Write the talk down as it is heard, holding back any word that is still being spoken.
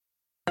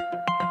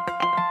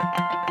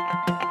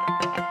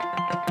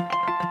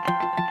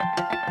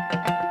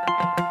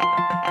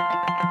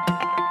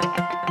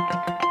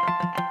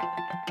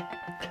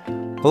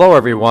Hello,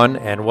 everyone,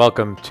 and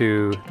welcome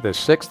to the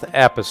sixth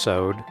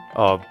episode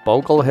of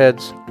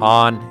Bogleheads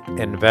on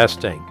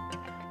Investing.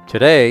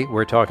 Today,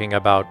 we're talking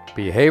about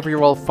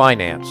behavioral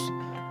finance.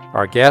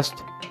 Our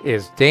guest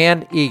is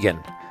Dan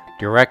Egan,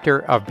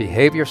 Director of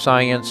Behavior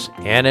Science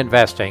and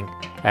Investing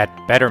at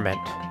Betterment.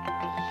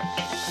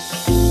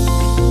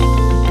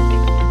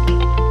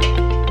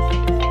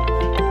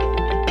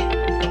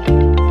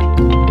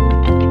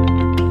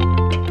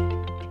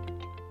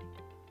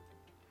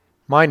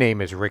 My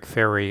name is Rick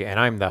Ferry, and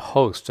I'm the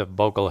host of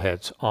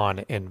Bogleheads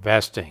on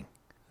Investing.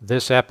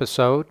 This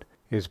episode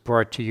is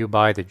brought to you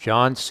by the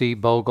John C.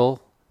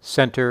 Bogle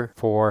Center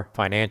for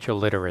Financial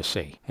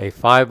Literacy, a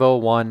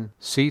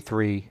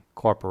 501c3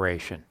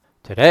 corporation.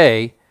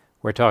 Today,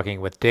 we're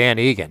talking with Dan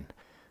Egan.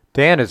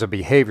 Dan is a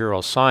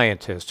behavioral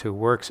scientist who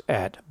works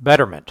at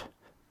Betterment.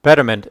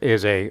 Betterment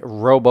is a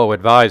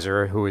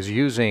robo-advisor who is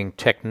using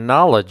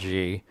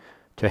technology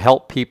to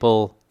help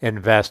people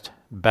invest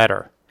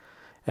better.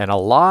 And a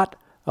lot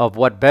of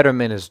what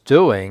Betterment is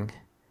doing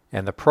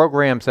and the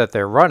programs that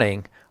they're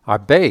running are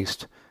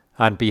based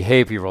on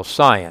behavioral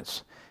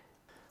science.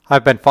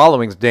 I've been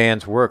following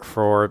Dan's work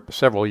for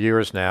several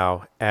years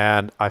now,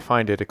 and I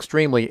find it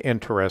extremely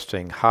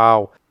interesting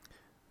how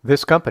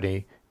this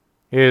company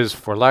is,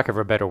 for lack of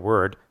a better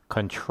word,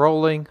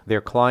 controlling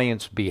their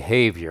clients'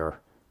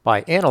 behavior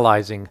by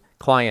analyzing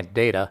client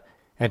data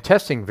and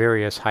testing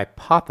various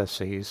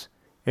hypotheses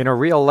in a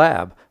real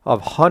lab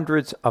of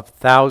hundreds of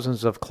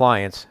thousands of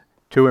clients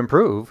to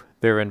improve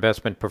their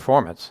investment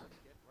performance.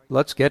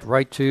 Let's get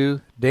right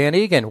to Dan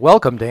Egan.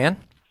 Welcome, Dan.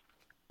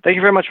 Thank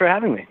you very much for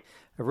having me.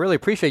 I really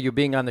appreciate you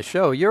being on the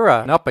show. You're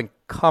an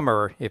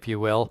up-and-comer, if you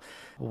will.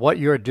 What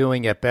you're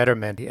doing at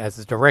Betterment as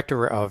the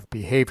Director of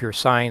Behavior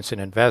Science and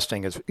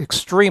Investing is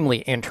extremely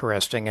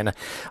interesting, and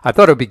I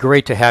thought it would be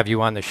great to have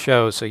you on the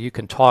show so you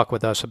can talk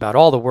with us about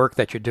all the work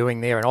that you're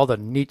doing there and all the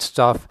neat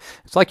stuff.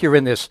 It's like you're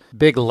in this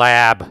big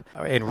lab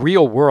in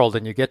real world,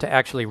 and you get to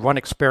actually run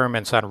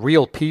experiments on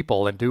real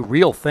people and do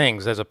real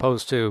things as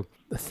opposed to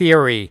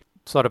theory,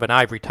 sort of an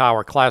ivory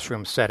tower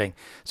classroom setting.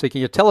 So can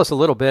you tell us a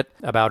little bit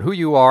about who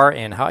you are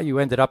and how you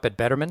ended up at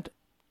Betterment?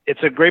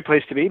 It's a great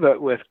place to be,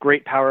 but with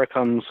great power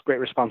comes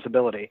great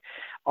responsibility.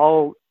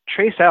 I'll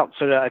trace out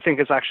so that I think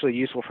it's actually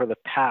useful for the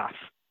path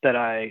that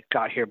I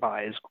got here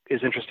by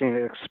is interesting.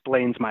 It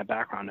explains my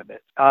background a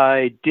bit.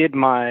 I did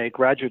my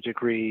graduate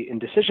degree in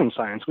decision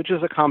science, which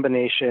is a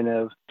combination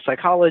of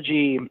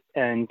psychology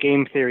and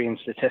game theory and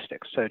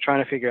statistics. So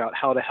trying to figure out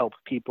how to help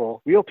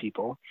people, real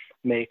people,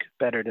 make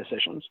better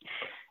decisions.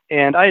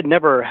 And I had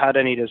never had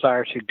any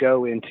desire to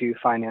go into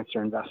finance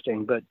or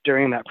investing, but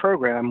during that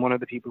program, one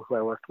of the people who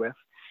I worked with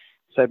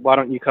said, why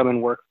don't you come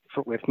and work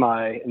with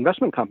my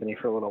investment company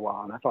for a little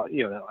while? And I thought,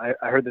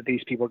 I heard that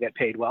these people get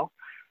paid well,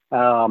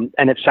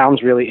 and it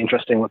sounds really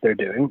interesting what they're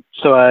doing.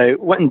 So I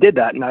went and did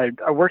that, and I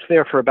worked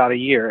there for about a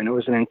year, and it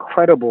was an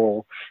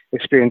incredible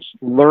experience,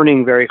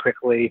 learning very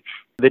quickly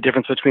the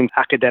difference between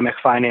academic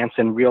finance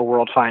and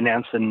real-world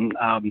finance. And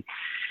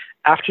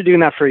after doing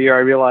that for a year, I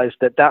realized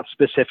that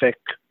specific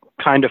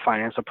kind of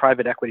finance, a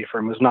private equity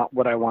firm, was not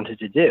what I wanted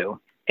to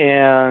do.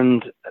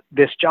 And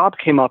this job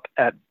came up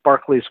at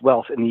Barclays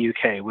Wealth in the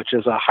UK, which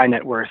is a high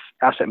net worth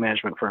asset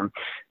management firm,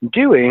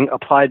 doing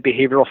applied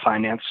behavioral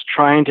finance,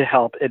 trying to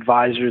help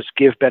advisors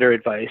give better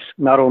advice,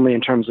 not only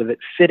in terms of it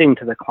fitting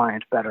to the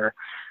client better,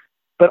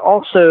 but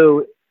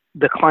also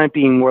the client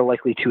being more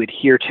likely to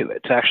adhere to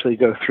it, to actually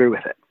go through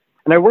with it.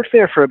 And I worked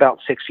there for about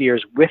 6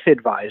 years with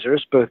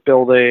advisors, both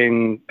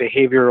building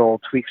behavioral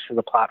tweaks to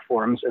the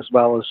platforms as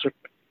well as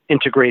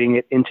integrating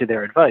it into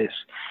their advice.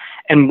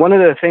 And one of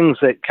the things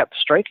that kept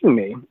striking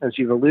me, as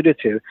you've alluded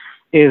to,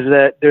 is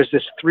that there's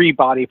this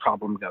three-body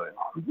problem going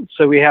on.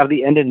 So we have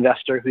the end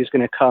investor who's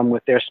going to come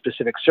with their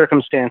specific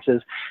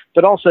circumstances,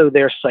 but also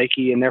their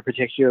psyche and their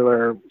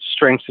particular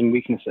strengths and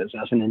weaknesses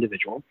as an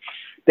individual.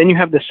 Then you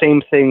have the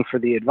same thing for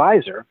the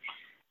advisor.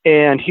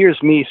 And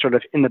here's me sort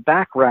of in the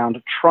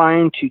background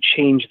trying to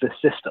change the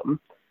system,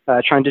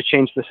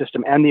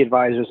 and the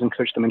advisors and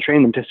coach them and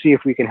train them to see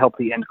if we can help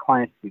the end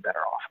client be better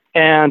off.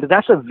 And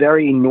that's a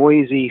very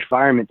noisy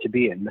environment to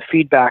be in. The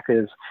feedback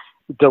is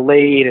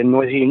delayed and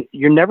noisy.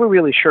 You're never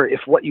really sure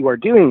if what you are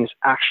doing is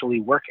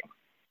actually working.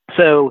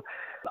 So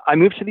I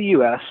moved to the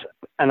US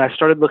and I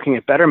started looking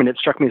at Betterment. It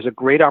struck me as a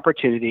great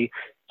opportunity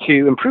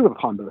to improve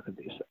upon both of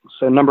these things.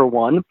 So number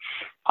one,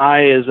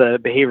 I, as a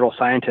behavioral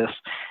scientist,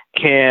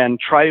 can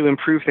try to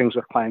improve things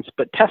with clients,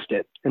 but test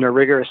it in a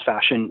rigorous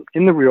fashion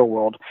in the real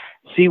world,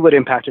 see what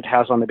impact it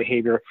has on the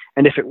behavior,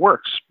 and if it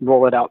works,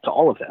 roll it out to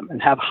all of them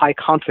and have high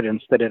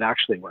confidence that it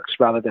actually works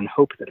rather than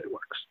hope that it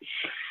works.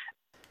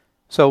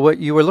 So what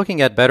you were looking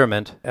at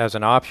Betterment as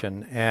an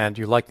option, and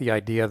you liked the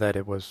idea that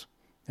it was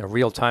a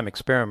real-time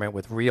experiment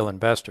with real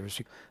investors.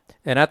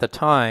 And at the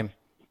time,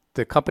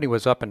 the company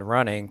was up and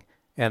running,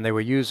 and they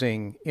were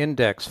using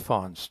index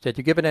funds. Did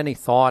you give it any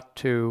thought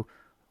to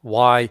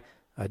why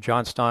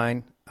John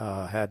Stein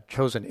had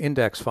chosen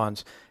index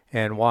funds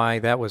and why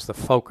that was the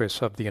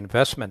focus of the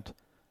investment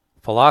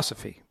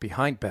philosophy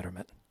behind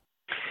Betterment?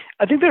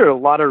 I think there are a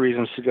lot of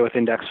reasons to go with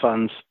index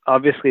funds.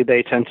 Obviously,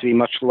 they tend to be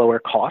much lower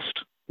cost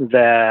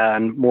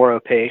than more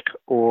opaque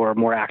or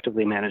more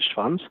actively managed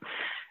funds.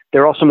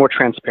 They're also more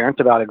transparent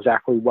about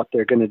exactly what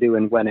they're going to do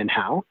and when and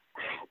how.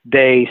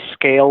 They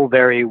scale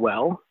very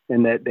well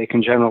in that they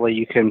can generally,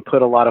 you can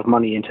put a lot of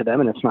money into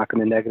them and it's not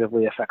going to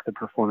negatively affect the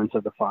performance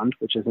of the fund,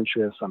 which isn't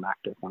true of some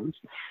active funds.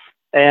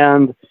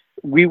 And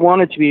we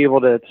wanted to be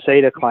able to say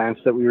to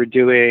clients that we were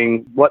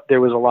doing what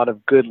there was a lot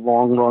of good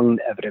long-run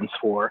evidence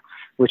for,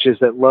 which is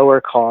that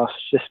lower cost,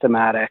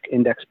 systematic,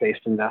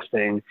 index-based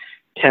investing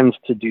tends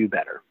to do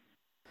better.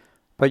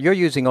 But you're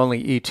using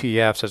only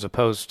ETFs as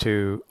opposed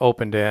to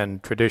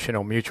open-end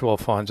traditional mutual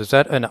funds. Is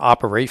that an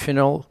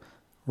operational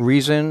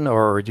reason,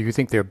 or do you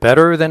think they're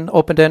better than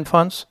open-end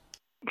funds?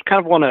 I kind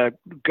of want to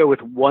go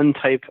with one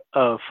type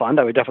of fund.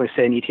 I would definitely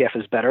say an ETF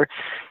is better.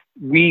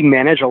 We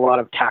manage a lot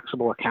of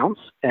taxable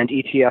accounts, and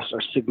ETFs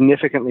are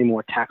significantly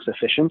more tax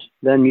efficient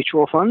than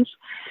mutual funds.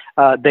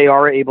 They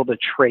are able to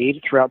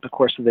trade throughout the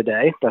course of the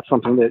day. That's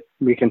something that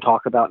we can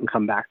talk about and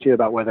come back to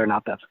about whether or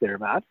not that's good or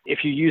bad.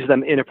 If you use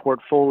them in a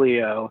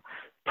portfolio,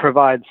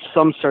 provides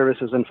some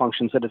services and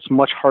functions that it's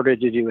much harder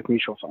to do with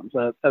mutual funds.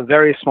 A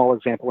very small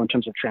example in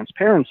terms of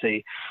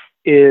transparency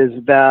is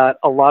that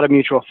a lot of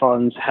mutual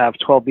funds have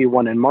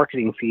 12b-1 and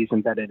marketing fees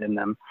embedded in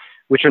them,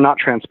 which are not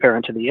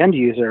transparent to the end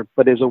user,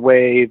 but is a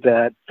way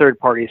that third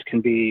parties can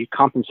be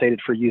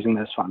compensated for using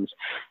those funds.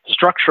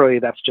 Structurally,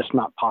 that's just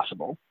not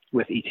possible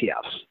with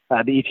ETFs.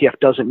 The ETF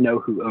doesn't know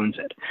who owns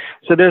it.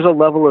 So there's a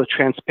level of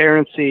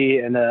transparency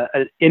and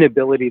an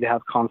inability to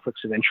have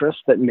conflicts of interest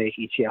that make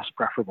ETFs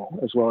preferable,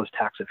 as well as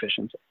tax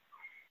efficiency.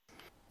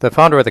 The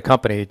founder of the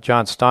company,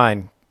 John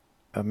Stein,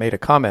 made a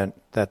comment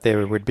that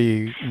there would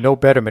be no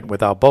betterment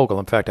without Bogle.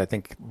 In fact, I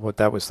think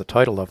that was the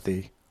title of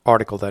the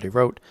article that he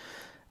wrote,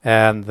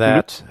 and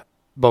that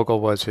Bogle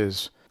was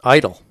his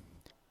idol.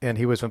 And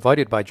he was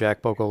invited by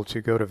Jack Bogle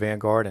to go to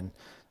Vanguard, and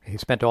he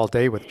spent all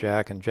day with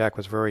Jack, and Jack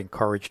was very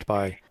encouraged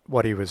by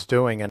what he was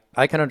doing. And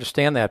I can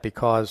understand that,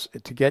 because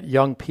to get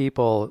young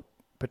people,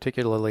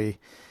 particularly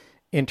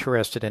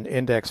interested in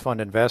index fund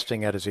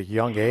investing at a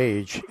young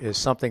age, is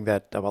something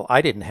that,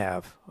 I didn't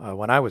have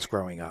when I was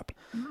growing up.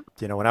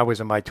 When I was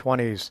in my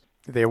 20s,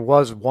 there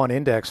was one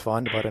index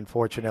fund, but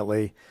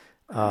unfortunately,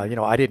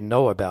 I didn't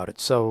know about it.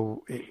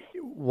 So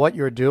what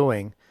you're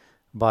doing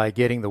by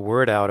getting the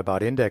word out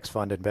about index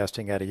fund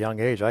investing at a young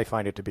age, I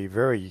find it to be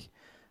very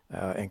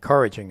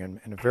encouraging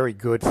and very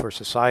good for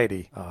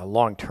society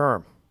long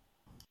term.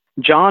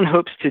 John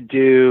hopes to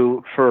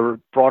do for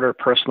broader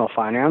personal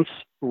finance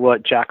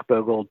what Jack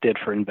Bogle did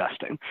for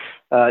investing.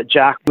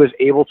 Jack was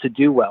able to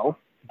do well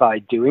by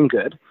doing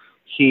good.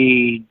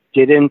 He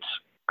didn't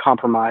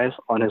compromise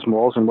on his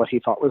morals and what he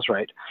thought was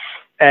right.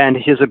 And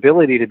his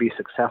ability to be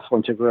successful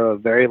and to grow a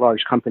very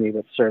large company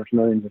that served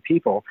millions of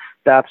people,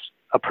 that's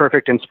a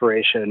perfect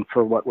inspiration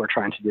for what we're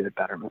trying to do at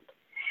Betterment.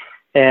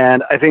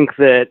 And I think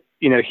that,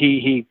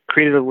 he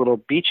created a little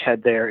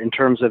beachhead there in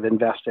terms of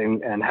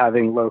investing and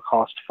having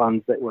low-cost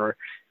funds that were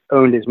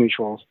owned as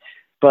mutuals.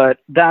 But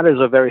that is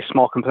a very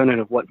small component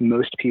of what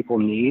most people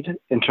need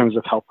in terms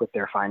of help with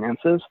their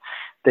finances.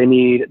 They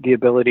need the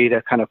ability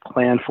to kind of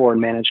plan for and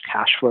manage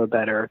cash flow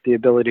better, the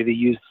ability to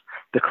use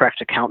the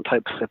correct account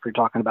types if we're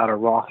talking about a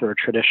Roth or a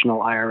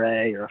traditional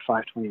IRA or a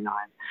 529.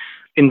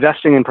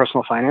 Investing in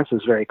personal finance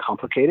is very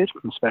complicated,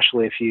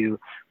 especially if you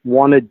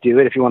want to do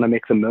it, if you want to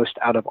make the most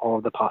out of all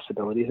of the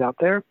possibilities out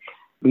there.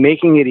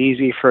 Making it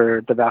easy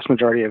for the vast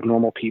majority of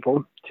normal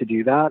people to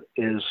do that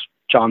is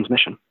John's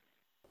mission.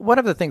 One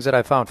of the things that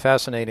I found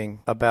fascinating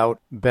about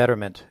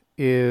Betterment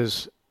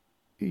is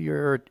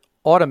your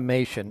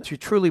automation. You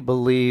truly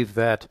believe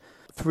that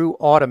through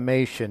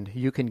automation,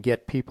 you can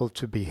get people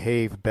to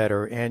behave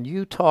better. And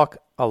you talk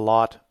a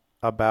lot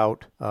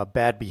about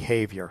bad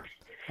behavior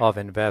of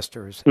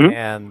investors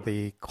and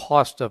the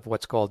cost of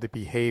what's called the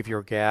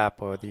behavior gap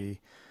or the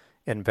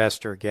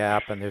investor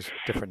gap, and there's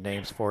different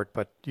names for it,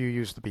 but you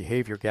use the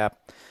behavior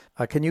gap.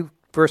 Can you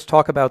first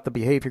talk about the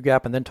behavior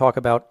gap and then talk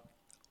about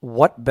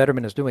what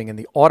Betterment is doing and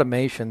the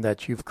automation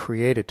that you've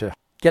created to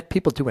get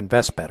people to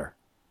invest better?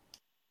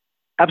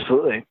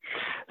 Absolutely.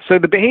 So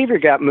the behavior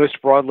gap,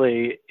 most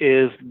broadly,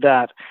 is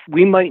that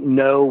we might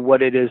know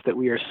what it is that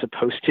we are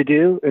supposed to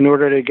do in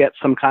order to get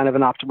some kind of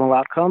an optimal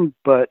outcome,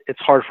 but it's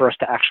hard for us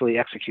to actually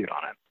execute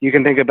on it. You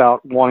can think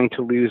about wanting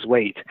to lose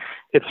weight.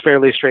 It's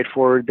fairly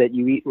straightforward that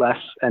you eat less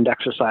and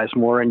exercise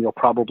more and you'll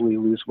probably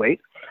lose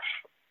weight.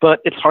 But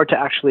it's hard to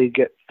actually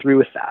get through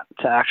with that,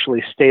 to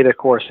actually stay the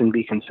course and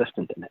be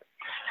consistent in it.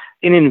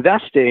 In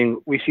investing,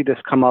 we see this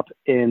come up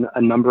in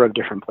a number of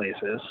different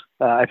places.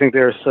 I think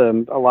there's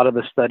a lot of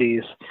the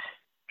studies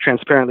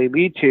transparently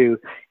lead to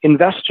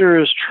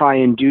investors try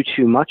and do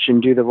too much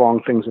and do the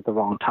wrong things at the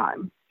wrong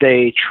time.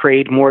 They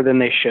trade more than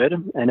they should,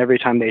 and every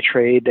time they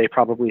trade, they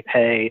probably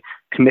pay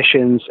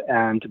commissions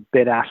and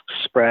bid-ask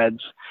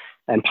spreads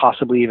and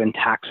possibly even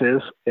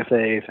taxes if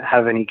they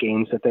have any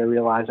gains that they're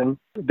realizing.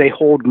 They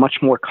hold much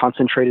more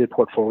concentrated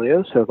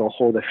portfolios, so they'll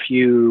hold a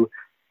few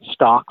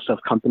stocks of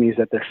companies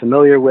that they're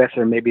familiar with,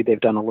 or maybe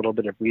they've done a little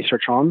bit of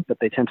research on, but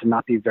they tend to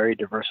not be very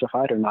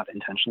diversified or not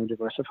intentionally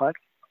diversified.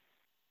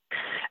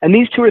 And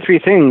these two or three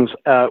things,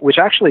 which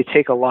actually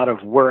take a lot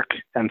of work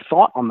and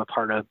thought on the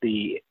part of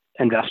the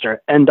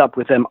investor, end up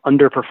with them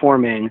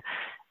underperforming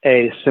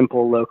a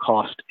simple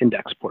low-cost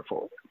index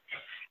portfolio.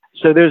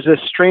 So there's this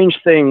strange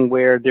thing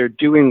where they're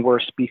doing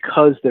worse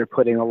because they're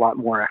putting a lot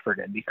more effort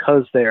in,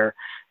 because they're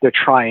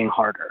trying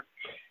harder.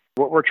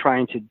 What we're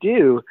trying to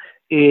do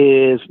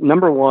is,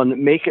 number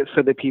one, make it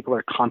so that people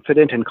are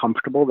confident and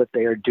comfortable that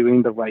they are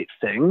doing the right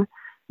thing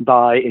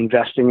by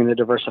investing in a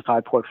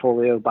diversified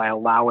portfolio, by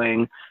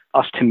allowing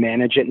us to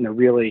manage it in a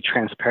really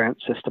transparent,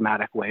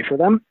 systematic way for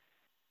them.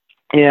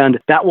 And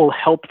that will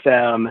help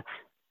them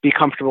be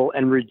comfortable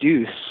and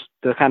reduce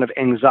the kind of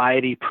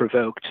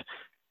anxiety-provoked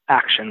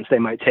actions they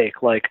might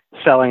take, like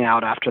selling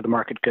out after the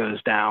market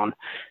goes down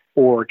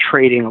or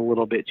trading a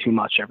little bit too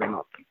much every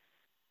month.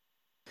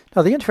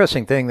 Now, the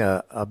interesting thing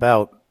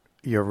about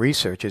your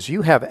research is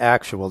you have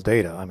actual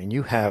data. I mean,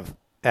 you have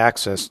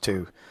access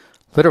to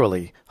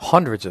literally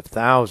hundreds of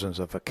thousands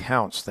of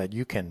accounts that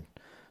you can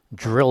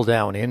drill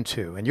down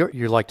into. And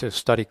you like to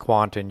study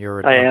quant, and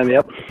you're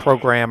a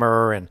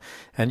programmer,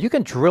 and you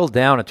can drill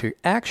down into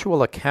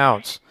actual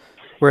accounts,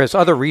 whereas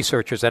other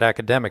researchers at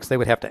academics, they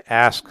would have to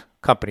ask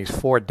companies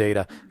for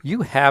data.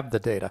 You have the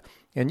data,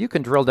 and you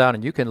can drill down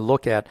and you can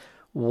look at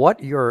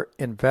what your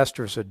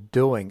investors are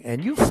doing.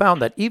 And you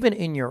found that even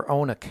in your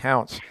own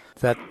accounts,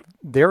 that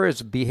there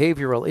is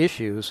behavioral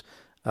issues,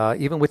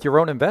 even with your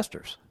own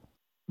investors.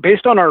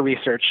 Based on our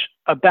research,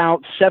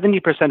 about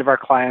 70% of our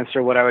clients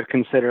are what I would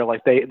consider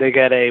like they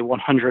get a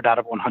 100 out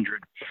of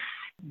 100.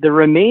 The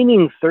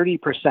remaining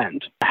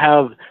 30%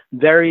 have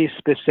very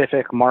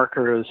specific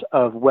markers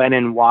of when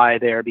and why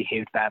they are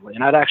behaved badly.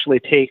 And I'd actually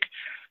take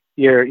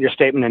your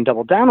statement and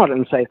double down on it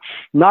and say,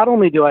 not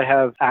only do I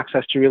have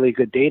access to really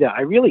good data,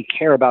 I really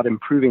care about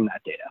improving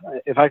that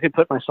data. If I could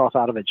put myself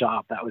out of a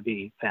job, that would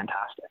be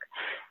fantastic.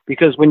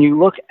 Because when you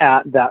look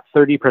at that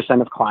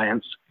 30% of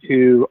clients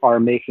who are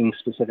making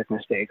specific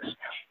mistakes,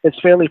 it's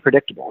fairly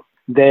predictable.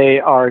 They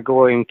are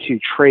going to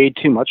trade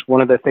too much.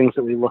 One of the things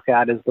that we look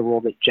at is the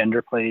role that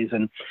gender plays,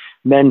 and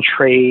men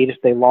trade,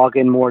 they log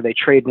in more, they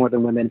trade more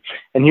than women.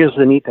 And here's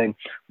the neat thing.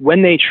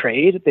 When they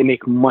trade, they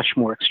make much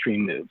more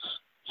extreme moves.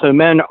 So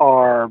men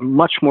are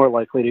much more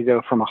likely to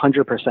go from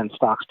 100%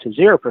 stocks to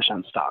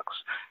 0% stocks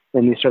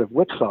in these sort of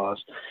whipsaws,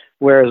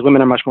 whereas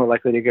women are much more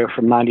likely to go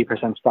from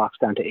 90% stocks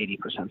down to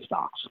 80%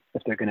 stocks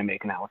if they're going to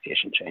make an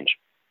allocation change.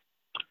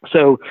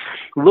 So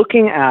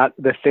looking at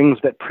the things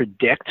that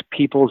predict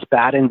people's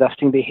bad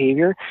investing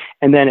behavior,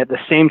 and then at the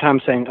same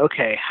time saying,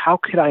 okay, how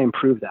could I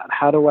improve that?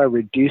 How do I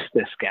reduce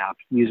this gap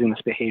using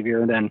this behavior?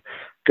 And then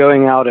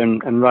going out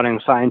and running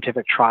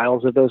scientific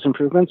trials of those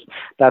improvements,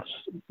 that's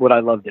what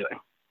I love doing.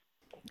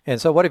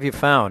 And so what have you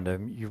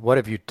found? What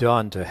have you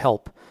done to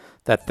help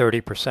that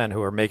 30%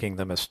 who are making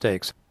the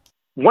mistakes?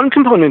 One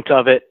component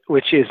of it,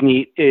 which is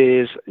neat,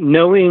 is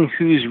knowing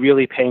who's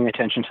really paying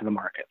attention to the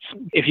markets.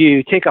 If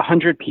you take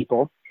 100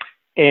 people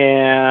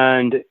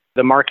and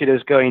the market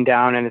is going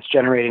down and it's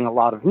generating a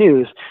lot of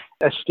news,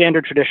 a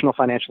standard traditional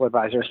financial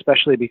advisor,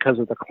 especially because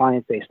of the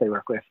client base they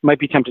work with, might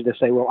be tempted to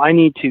say, well, I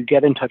need to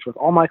get in touch with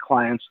all my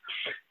clients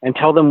and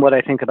tell them what I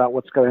think about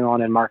what's going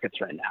on in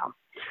markets right now.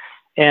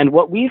 And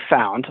what we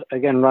found,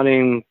 again,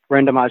 running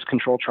randomized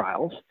control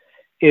trials,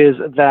 is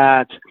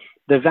that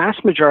the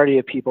vast majority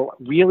of people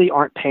really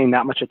aren't paying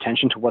that much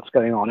attention to what's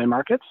going on in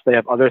markets. They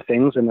have other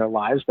things in their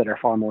lives that are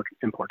far more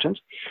important.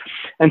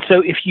 And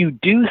so if you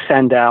do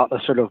send out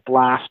a sort of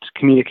blast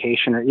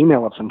communication or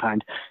email of some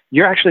kind,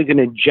 you're actually going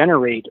to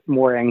generate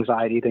more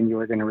anxiety than you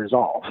are going to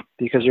resolve,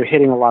 because you're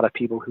hitting a lot of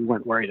people who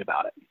weren't worried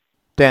about it.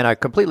 Dan, I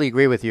completely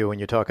agree with you when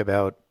you talk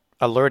about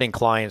alerting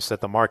clients that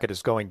the market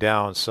is going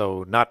down,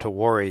 so not to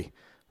worry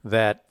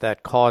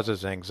that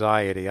causes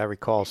anxiety. I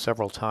recall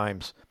several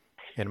times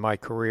in my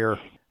career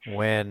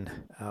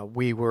when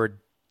we would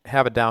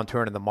have a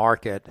downturn in the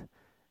market,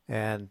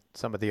 and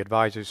some of the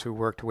advisors who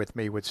worked with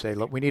me would say,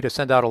 look, we need to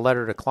send out a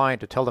letter to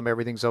client to tell them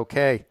everything's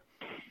okay.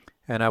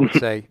 And I would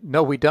say,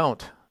 no, we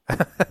don't.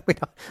 We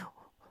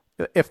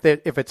don't.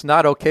 If it's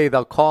not okay,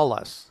 they'll call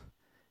us.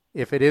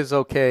 If it is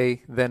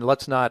okay, then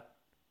let's not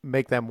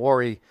make them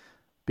worry,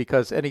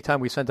 because anytime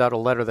we send out a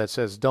letter that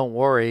says, don't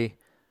worry,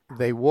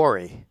 they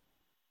worry.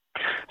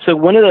 So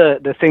one of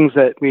the things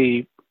that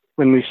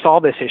when we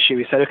saw this issue,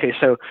 we said, okay,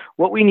 so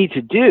what we need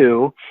to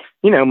do,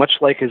 much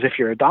like as if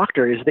you're a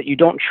doctor, is that you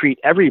don't treat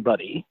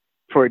everybody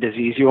for a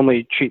disease. You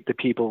only treat the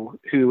people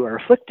who are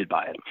afflicted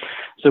by it.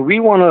 So we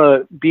want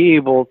to be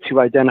able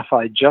to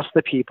identify just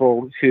the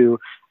people who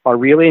are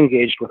really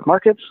engaged with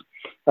markets,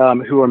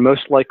 who are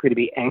most likely to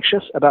be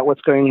anxious about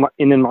what's going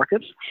in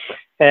markets.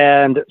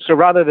 And so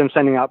rather than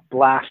sending out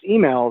blast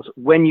emails,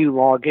 when you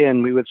log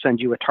in, we would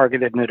send you a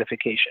targeted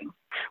notification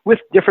with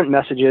different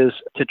messages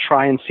to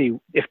try and see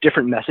if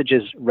different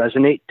messages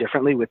resonate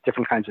differently with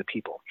different kinds of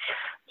people.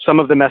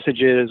 Some of the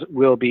messages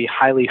will be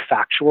highly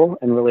factual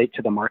and relate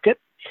to the market.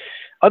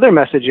 Other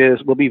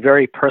messages will be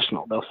very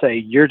personal. They'll say,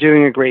 you're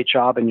doing a great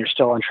job and you're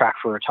still on track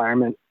for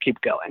retirement.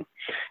 Keep going.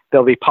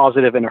 They'll be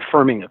positive and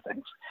affirming of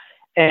things.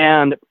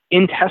 And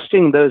in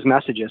testing those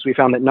messages, we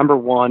found that number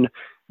one,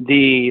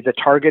 the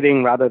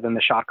targeting rather than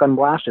the shotgun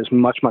blast is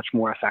much, much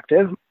more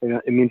effective.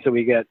 It means that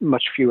we get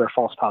much fewer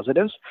false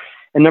positives.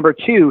 And number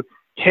two,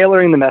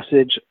 tailoring the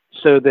message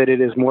so that it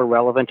is more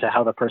relevant to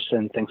how the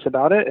person thinks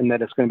about it and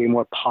that it's going to be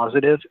more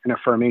positive and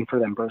affirming for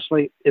them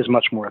personally is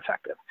much more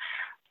effective.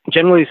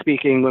 Generally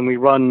speaking, when we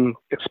run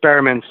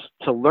experiments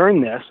to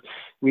learn this,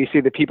 we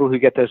see that people who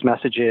get those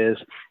messages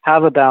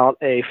have about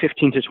a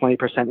 15 to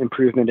 20%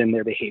 improvement in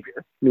their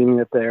behavior, meaning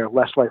that they're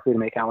less likely to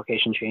make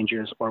allocation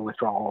changes or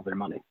withdraw all of their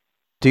money.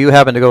 Do you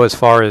happen to go as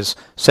far as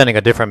sending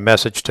a different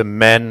message to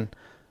men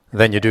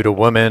than you do to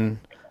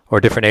women or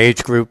different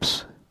age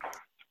groups?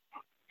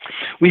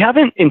 We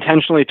haven't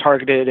intentionally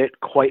targeted it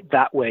quite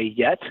that way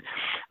yet.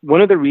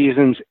 One of the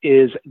reasons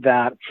is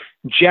that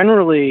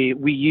generally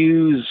we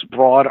use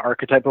broad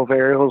archetypal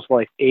variables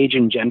like age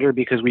and gender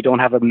because we don't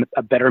have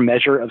a better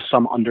measure of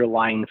some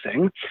underlying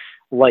thing,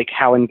 like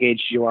how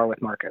engaged you are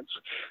with markets.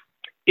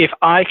 If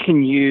I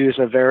can use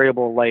a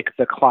variable like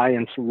the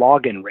client's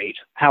login rate,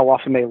 how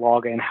often they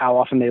log in, how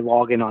often they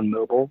log in on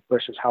mobile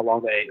versus how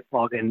long they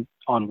log in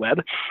on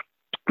web,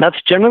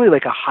 that's generally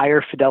like a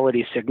higher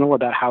fidelity signal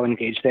about how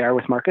engaged they are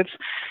with markets,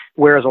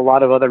 whereas a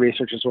lot of other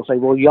researchers will say,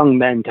 well, young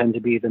men tend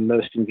to be the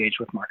most engaged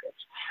with markets.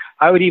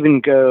 I would even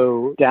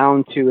go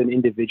down to an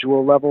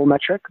individual level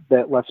metric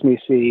that lets me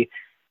see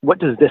what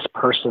does this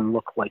person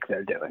look like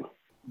they're doing.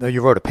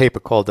 You wrote a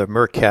paper called the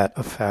Mercat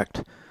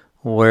Effect,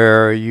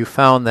 where you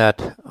found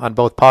that on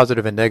both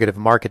positive and negative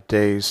market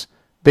days,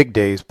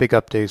 big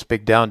up days,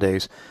 big down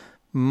days,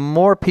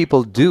 more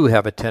people do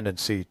have a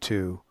tendency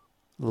to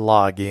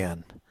log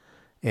in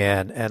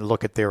and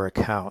look at their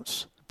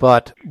accounts.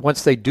 But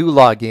once they do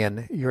log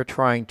in, you're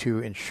trying to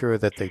ensure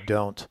that they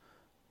don't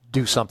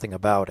do something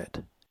about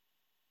it.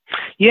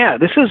 Yeah,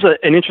 this is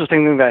an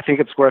interesting thing that I think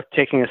it's worth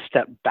taking a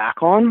step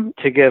back on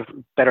to give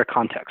better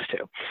context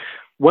to.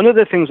 One of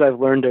the things I've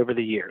learned over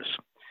the years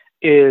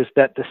is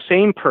that the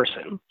same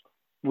person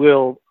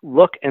will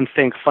look and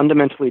think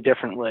fundamentally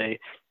differently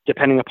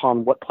depending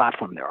upon what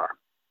platform they are.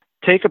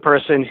 Take a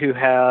person who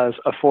has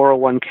a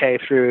 401k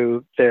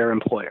through their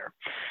employer.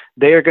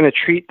 They are going to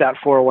treat that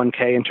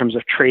 401k in terms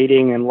of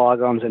trading and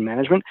logons and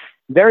management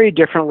very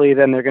differently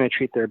than they're going to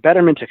treat their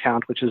Betterment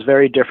account, which is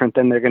very different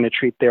than they're going to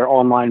treat their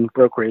online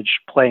brokerage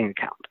playing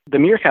account. The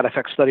Meerkat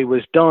Effect study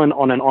was done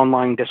on an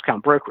online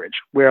discount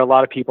brokerage where a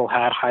lot of people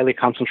had highly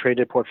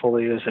concentrated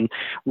portfolios and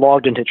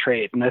logged into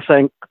trade. And I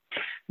think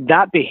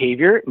that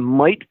behavior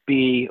might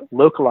be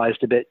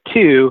localized a bit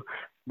to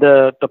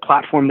the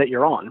platform that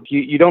you're on.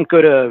 You don't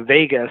go to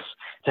Vegas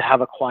to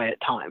have a quiet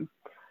time.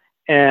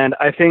 And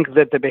I think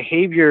that the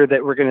behavior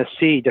that we're going to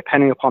see,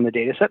 depending upon the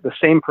data set, the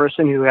same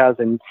person who has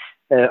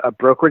a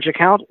brokerage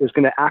account is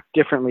going to act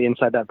differently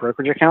inside that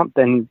brokerage account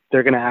than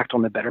they're going to act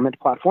on the Betterment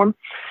platform.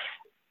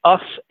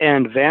 Us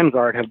and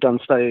Vanguard have done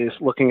studies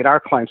looking at our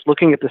clients,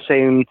 looking at the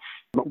same,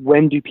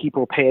 when do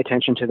people pay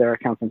attention to their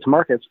accounts and to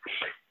markets?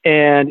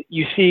 And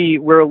you see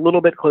we're a little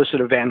bit closer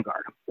to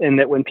Vanguard in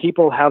that when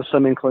people have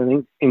some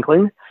inkling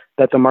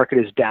that the market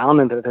is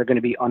down and that they're going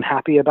to be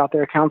unhappy about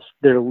their accounts,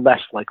 they're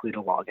less likely to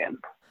log in.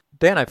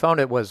 Dan, I found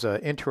it was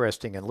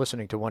interesting in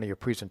listening to one of your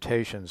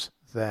presentations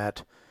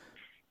that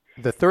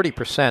the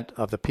 30%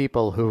 of the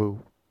people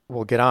who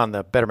will get on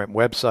the Betterment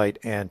website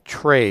and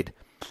trade,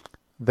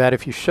 that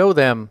if you show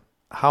them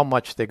how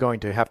much they're going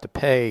to have to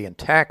pay in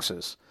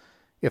taxes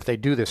if they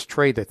do this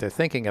trade that they're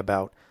thinking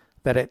about,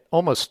 that it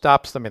almost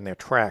stops them in their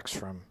tracks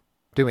from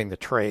doing the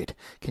trade.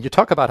 Can you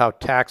talk about how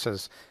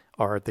taxes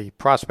or the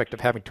prospect of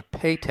having to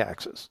pay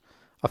taxes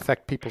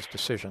affect people's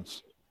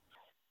decisions?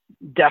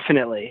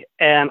 Definitely.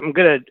 And I'm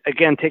going to,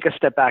 again, take a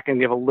step back and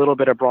give a little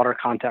bit of broader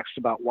context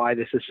about why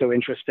this is so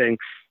interesting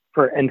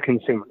for end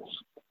consumers.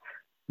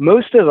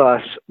 Most of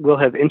us will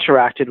have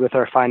interacted with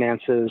our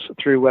finances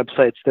through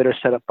websites that are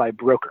set up by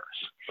brokers.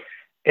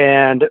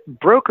 And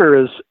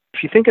brokers,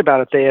 if you think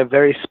about it, they have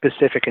very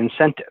specific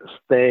incentives.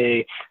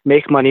 They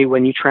make money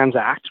when you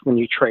transact, when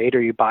you trade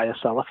or you buy or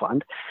sell a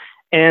fund.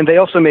 And they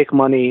also make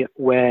money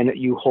when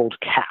you hold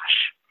cash.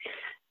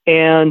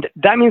 And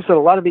that means that a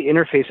lot of the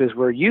interfaces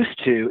we're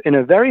used to, in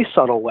a very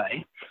subtle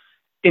way,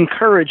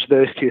 encourage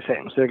those two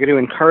things. They're going to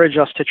encourage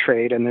us to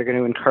trade and they're going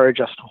to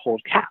encourage us to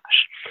hold cash.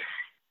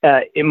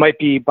 It might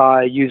be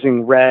by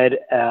using red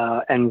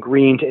and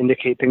green to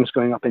indicate things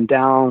going up and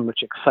down,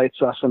 which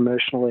excites us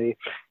emotionally.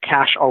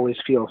 Cash always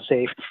feels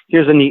safe.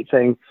 Here's a neat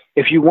thing.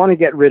 If you want to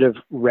get rid of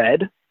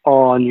red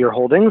on your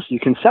holdings, you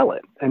can sell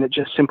it and it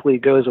just simply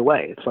goes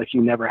away. It's like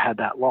you never had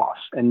that loss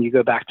and you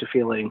go back to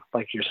feeling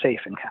like you're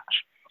safe in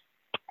cash.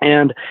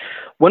 And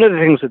one of the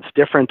things that's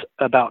different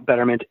about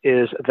Betterment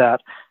is that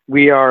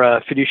we are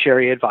a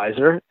fiduciary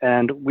advisor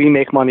and we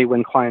make money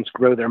when clients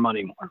grow their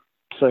money more.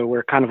 So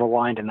we're kind of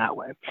aligned in that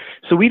way.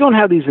 So we don't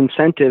have these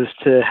incentives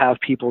to have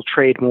people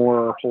trade more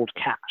or hold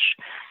cash.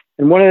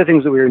 And one of the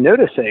things that we were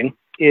noticing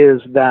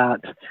is that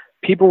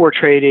people were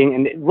trading,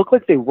 and it looked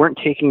like they weren't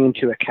taking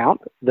into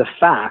account the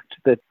fact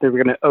that they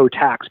were going to owe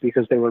tax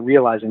because they were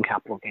realizing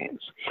capital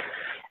gains.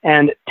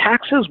 And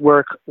taxes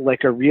work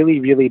like a really,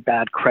 really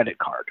bad credit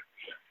card,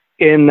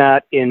 in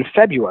that in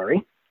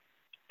February,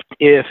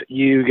 if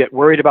you get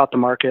worried about the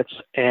markets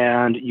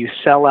and you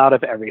sell out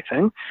of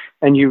everything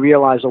and you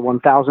realize a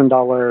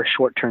 $1,000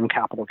 short-term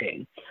capital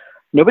gain,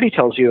 nobody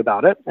tells you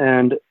about it,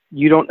 and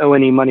you don't owe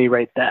any money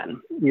right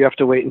then. You have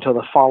to wait until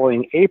the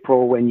following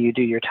April when you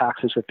do your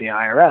taxes with the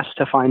IRS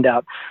to find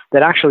out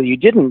that actually you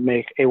didn't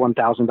make a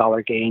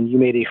 $1,000 gain, you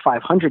made a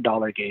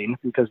 $500 gain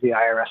because the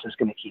IRS is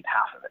going to keep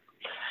half of it.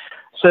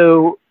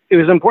 So it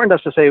was important to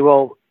us to say,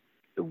 well,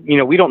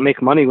 we don't make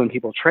money when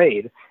people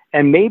trade.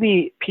 And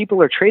maybe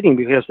people are trading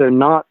because they're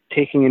not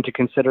taking into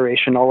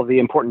consideration all of the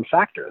important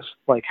factors,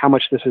 like how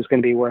much this is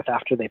going to be worth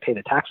after they pay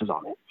the taxes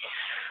on it.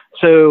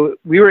 So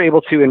we were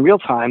able to, in real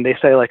time, they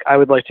say, like, I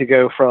would like to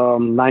go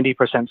from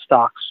 90%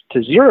 stocks to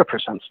 0%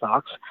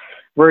 stocks,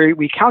 where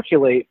we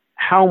calculate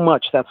how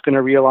much that's going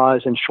to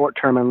realize in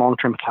short-term and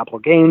long-term capital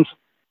gains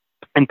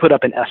and put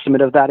up an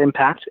estimate of that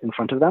impact in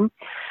front of them.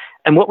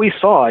 And what we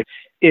saw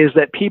is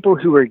that people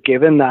who were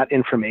given that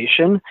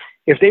information,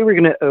 if they were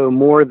going to owe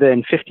more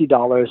than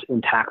 $50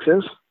 in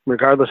taxes,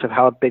 regardless of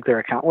how big their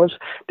account was,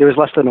 there was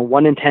less than a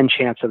 1 in 10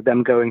 chance of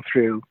them going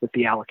through with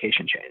the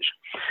allocation change.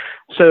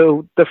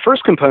 So the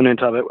first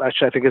component of it,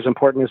 which I think is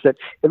important, is that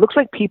it looks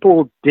like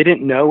people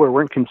didn't know or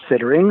weren't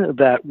considering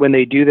that when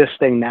they do this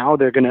thing now,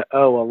 they're going to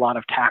owe a lot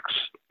of tax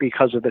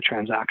because of the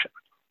transaction.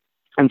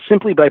 And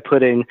simply by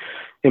putting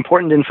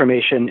important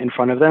information in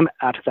front of them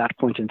at that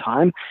point in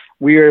time,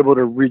 we were able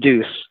to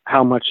reduce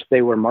how much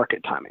they were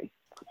market timing.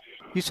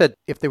 You said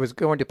if they was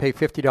going to pay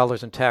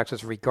 $50 in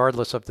taxes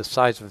regardless of the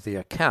size of the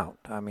account.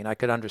 I mean, I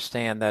could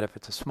understand that if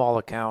it's a small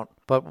account,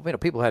 but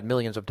people had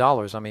millions of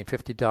dollars. I mean,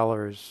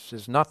 $50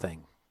 is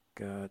nothing.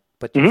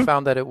 But you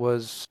found that it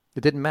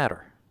didn't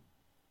matter.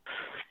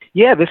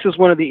 Yeah, this is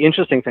one of the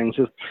interesting things.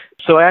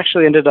 So I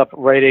actually ended up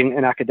writing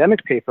an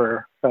academic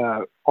paper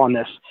on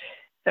this.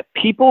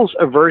 People's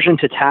aversion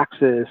to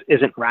taxes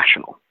isn't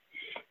rational.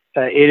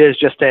 It is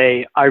just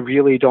I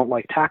really don't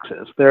like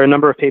taxes. There are a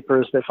number of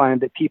papers that find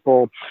that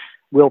people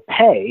will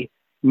pay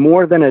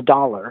more than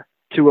 $1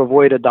 to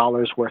avoid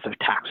 $1's worth of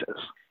taxes.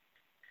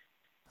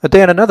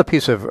 Dan, another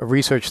piece of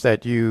research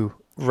that you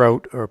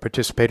wrote or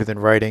participated in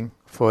writing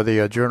for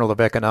the Journal of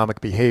Economic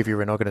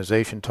Behavior and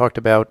Organization talked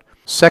about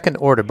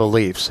second-order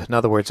beliefs. In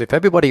other words, if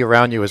everybody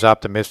around you is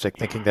optimistic,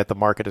 thinking that the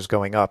market is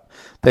going up,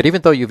 that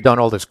even though you've done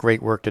all this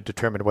great work to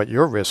determine what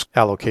your risk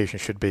allocation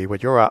should be,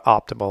 what your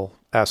optimal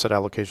asset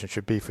allocation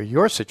should be for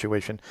your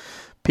situation,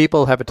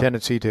 people have a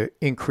tendency to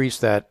increase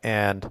that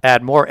and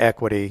add more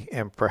equity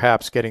and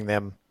perhaps getting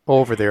them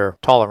over their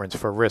tolerance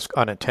for risk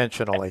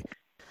unintentionally.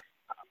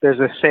 There's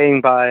a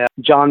saying by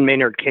John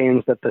Maynard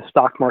Keynes that the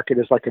stock market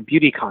is like a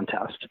beauty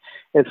contest.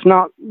 It's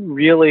not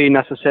really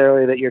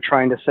necessarily that you're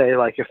trying to say,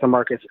 like, if the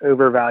market's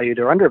overvalued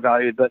or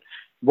undervalued, but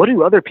what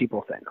do other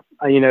people think?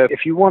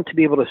 If you want to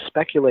be able to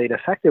speculate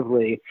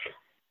effectively,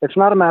 it's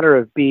not a matter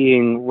of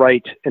being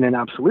right in an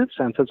absolute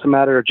sense. It's a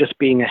matter of just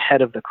being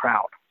ahead of the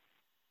crowd.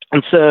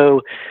 And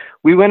so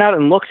we went out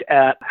and looked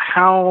at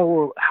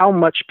how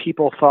much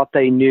people thought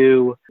they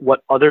knew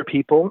what other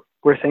people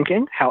were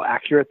thinking, how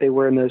accurate they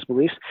were in those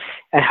beliefs,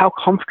 and how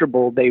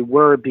comfortable they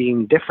were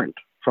being different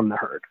from the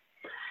herd.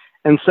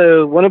 And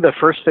so one of the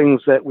first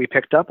things that we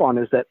picked up on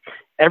is that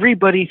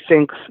everybody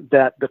thinks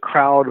that the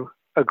crowd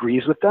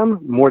agrees with them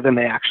more than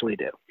they actually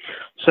do.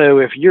 So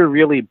if you're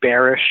really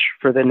bearish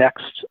for the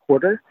next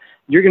quarter,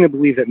 you're going to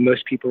believe that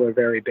most people are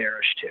very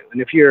bearish too.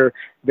 And if you're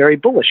very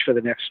bullish for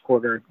the next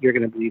quarter, you're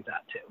going to believe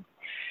that too.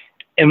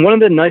 And one of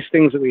the nice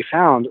things that we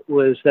found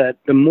was that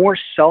the more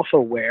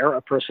self-aware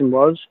a person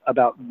was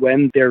about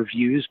when their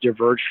views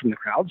diverged from the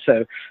crowd.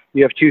 So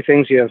you have two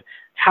things. You have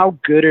how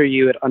good are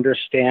you at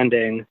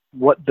understanding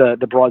what the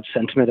broad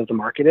sentiment of the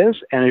market is?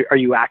 And are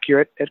you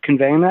accurate at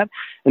conveying that?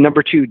 And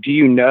number two, do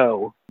you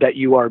know that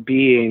you are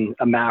being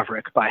a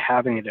maverick by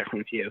having a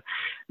different view?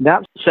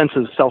 That sense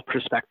of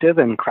self-perspective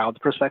and crowd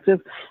perspective,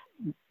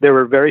 there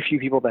were very few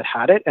people that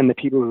had it, and the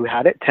people who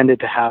had it tended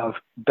to have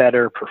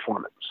better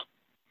performance.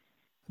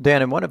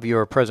 Dan, in one of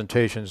your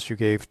presentations you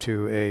gave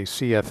to a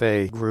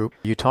CFA group,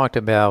 you talked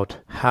about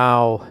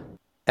how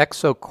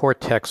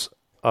exocortex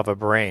of a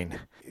brain,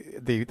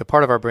 the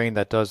part of our brain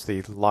that does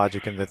the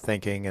logic and the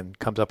thinking and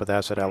comes up with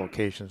asset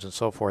allocations and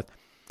so forth,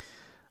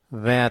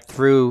 that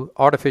through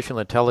artificial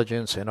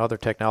intelligence and other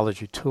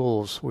technology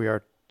tools, we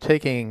are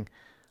taking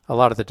a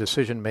lot of the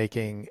decision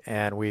making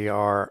and we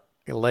are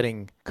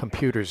letting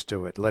computers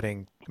do it,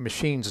 letting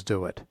machines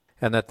do it,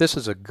 and that this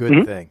is a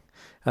good thing.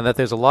 And that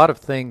there's a lot of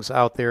things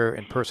out there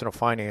in personal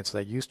finance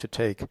that used to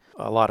take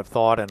a lot of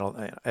thought,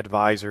 and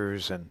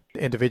advisors and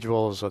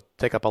individuals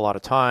take up a lot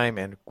of time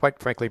and quite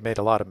frankly made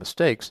a lot of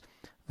mistakes,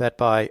 that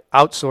by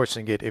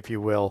outsourcing it, if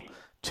you will,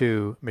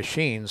 to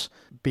machines,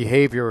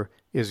 behavior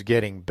is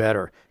getting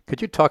better.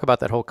 Could you talk about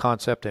that whole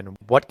concept and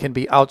what can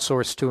be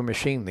outsourced to a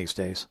machine these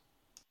days?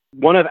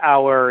 One of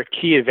our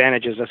key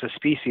advantages as a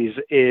species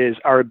is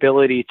our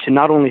ability to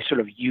not only sort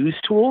of use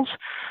tools,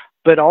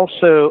 but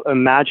also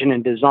imagine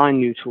and design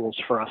new tools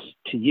for us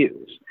to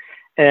use.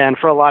 And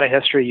for a lot of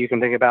history, you can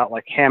think about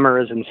like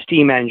hammers and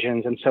steam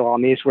engines and so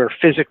on. These were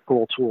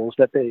physical tools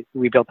that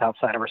we built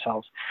outside of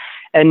ourselves.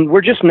 And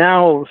we're just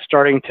now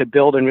starting to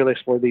build and really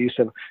explore the use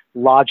of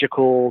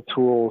logical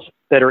tools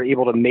that are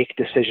able to make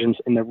decisions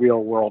in the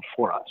real world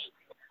for us.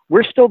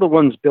 We're still the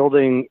ones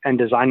building and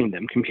designing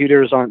them.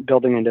 Computers aren't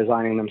building and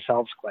designing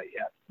themselves quite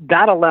yet.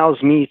 That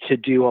allows me to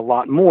do a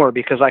lot more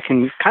because I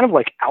can kind of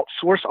like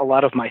outsource a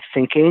lot of my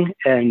thinking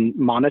and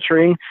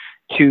monitoring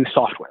to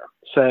software.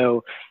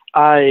 So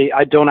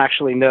I don't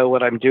actually know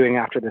what I'm doing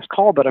after this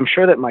call, but I'm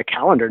sure that my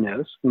calendar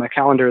knows. My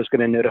calendar is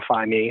going to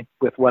notify me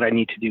with what I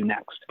need to do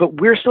next.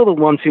 But we're still the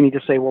ones who need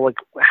to say, well, like,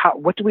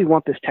 what do we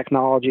want this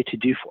technology to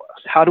do for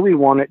us? How do we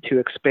want it to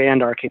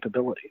expand our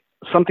capability?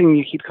 Something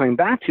you keep coming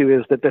back to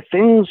is that the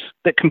things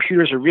that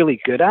computers are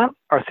really good at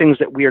are things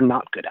that we are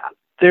not good at.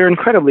 They're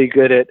incredibly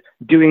good at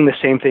doing the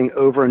same thing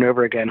over and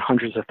over again,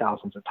 hundreds of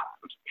thousands of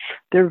times.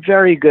 They're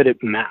very good at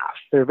math.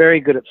 They're very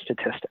good at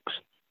statistics.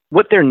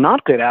 What they're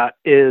not good at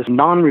is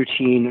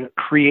non-routine,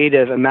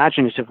 creative,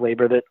 imaginative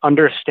labor that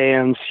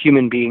understands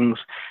human beings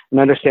and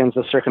understands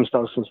the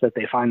circumstances that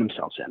they find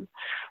themselves in.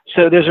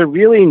 So there's a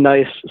really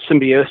nice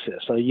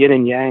symbiosis, a yin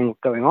and yang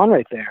going on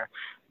right there,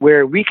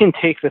 where we can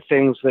take the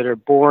things that are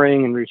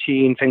boring and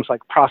routine, things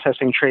like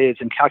processing trades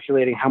and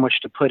calculating how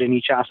much to put in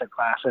each asset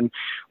class and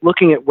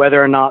looking at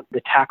whether or not the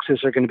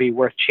taxes are going to be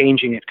worth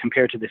changing it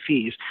compared to the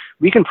fees.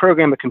 We can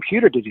program a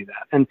computer to do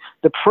that. And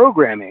the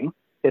programming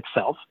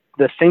itself,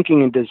 the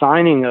thinking and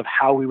designing of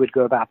how we would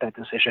go about that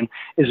decision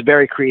is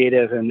very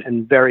creative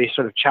and very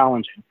sort of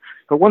challenging.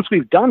 But once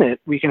we've done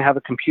it, we can have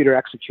a computer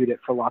execute it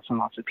for lots and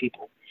lots of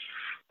people.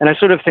 And I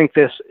sort of think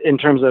this in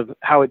terms of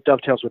how it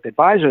dovetails with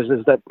advisors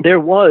is that there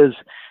was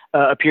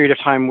a period of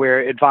time where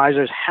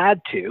advisors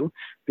had to,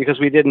 because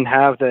we didn't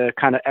have the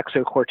kind of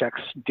exocortex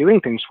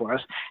doing things for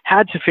us,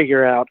 had to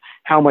figure out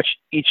how much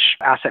each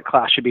asset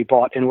class should be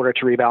bought in order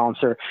to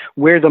rebalance or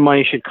where the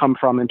money should come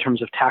from in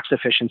terms of tax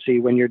efficiency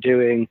when you're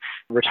doing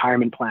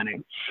retirement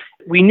planning.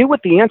 We knew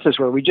what the answers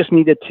were. We just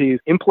needed to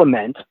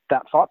implement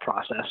that thought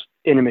process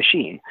in a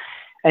machine.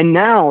 And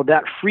now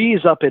that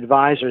frees up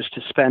advisors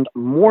to spend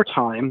more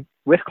time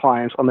with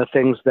clients on the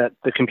things that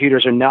the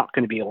computers are not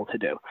going to be able to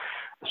do.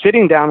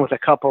 Sitting down with a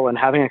couple and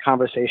having a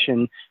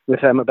conversation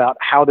with them about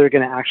how they're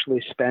going to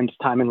actually spend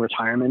time in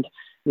retirement,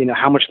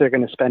 how much they're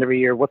going to spend every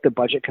year, what the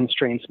budget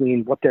constraints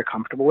mean, what they're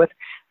comfortable with,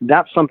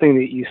 that's something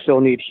that you still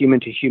need human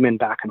to human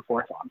back and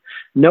forth on.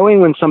 Knowing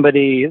when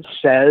somebody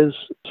says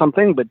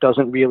something but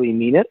doesn't really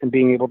mean it and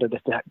being able to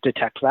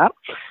detect that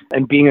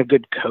and being a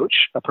good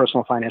coach, a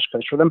personal finance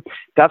coach for them,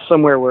 that's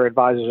somewhere where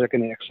advisors are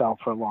going to excel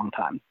for a long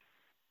time.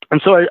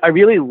 And so I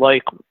really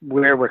like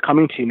where we're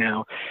coming to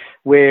now,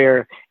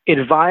 where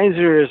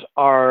advisors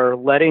are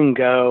letting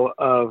go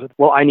of,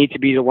 well, I need to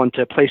be the one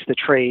to place the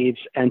trades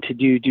and to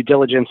do due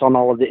diligence on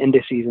all of the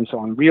indices and so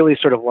on, really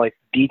sort of like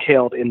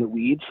detailed in the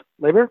weeds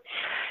labor.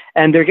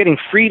 And they're getting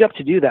freed up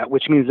to do that,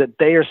 which means that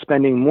they are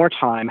spending more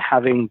time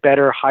having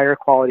better, higher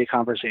quality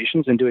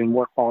conversations and doing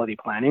more quality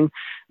planning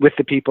with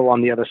the people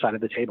on the other side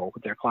of the table,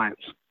 with their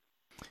clients.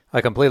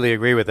 I completely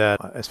agree with that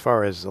as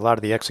far as a lot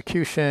of the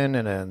execution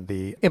and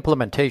the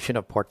implementation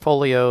of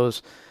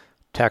portfolios,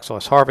 tax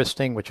loss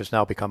harvesting, which has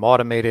now become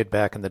automated.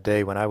 Back in the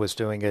day when I was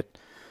doing it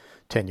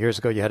 10 years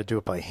ago, you had to do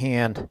it by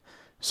hand.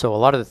 So a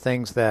lot of the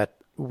things that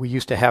we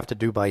used to have to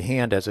do by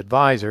hand as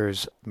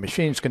advisors,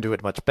 machines can do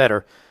it much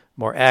better,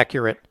 more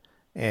accurate,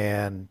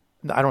 and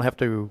I don't have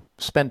to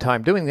spend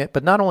time doing it.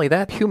 But not only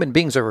that, human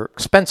beings are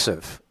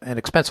expensive, an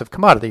expensive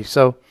commodity.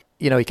 So,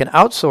 you can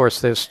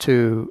outsource this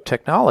to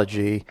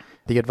technology.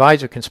 The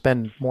advisor can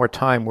spend more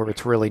time where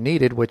it's really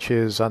needed, which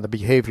is on the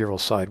behavioral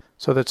side.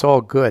 So that's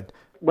all good.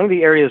 One of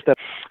the areas that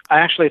I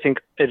actually think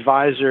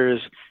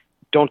advisors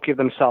don't give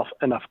themselves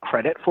enough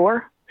credit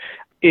for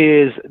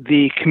is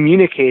the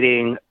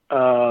communicating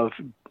of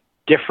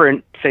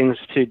different things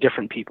to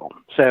different people.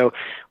 So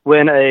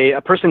when a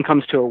person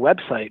comes to a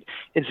website,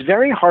 it's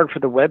very hard for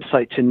the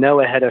website to know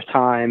ahead of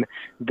time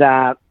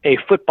that a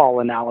football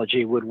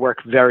analogy would work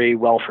very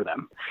well for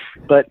them.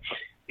 But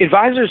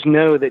advisors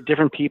know that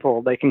different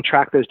people, they can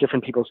track those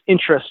different people's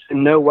interests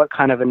and know what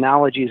kind of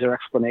analogies or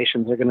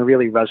explanations are going to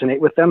really resonate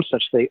with them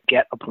such they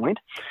get a point.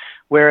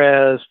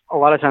 Whereas a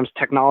lot of times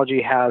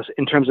technology has,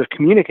 in terms of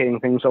communicating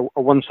things,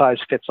 a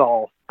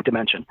one-size-fits-all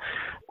dimension,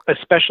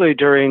 especially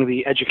during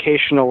the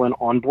educational and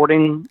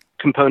onboarding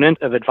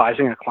component of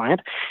advising a client.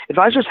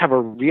 Advisors have a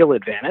real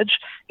advantage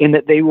in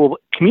that they will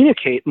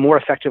communicate more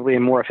effectively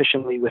and more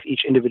efficiently with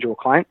each individual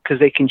client because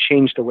they can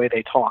change the way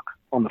they talk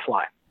on the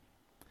fly.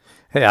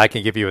 Hey, I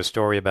can give you a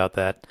story about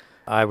that.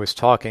 I was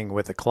talking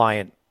with a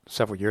client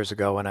several years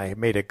ago, and I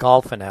made a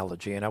golf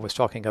analogy, and I was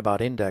talking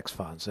about index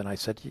funds. And I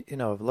said,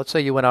 let's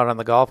say you went out on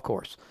the golf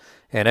course,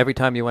 and every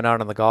time you went out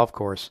on the golf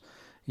course,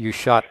 you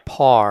shot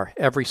par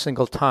every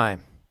single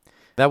time.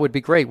 That would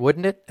be great,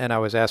 wouldn't it? And I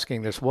was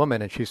asking this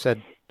woman, and she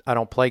said, I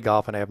don't play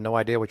golf, and I have no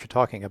idea what you're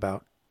talking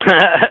about.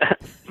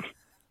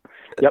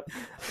 Yep.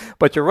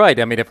 But you're right.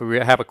 I mean, if we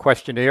have a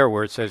questionnaire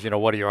where it says,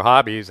 what are your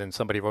hobbies, and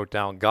somebody wrote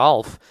down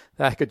golf,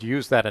 I could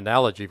use that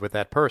analogy with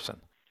that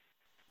person.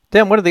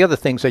 Dan, one of the other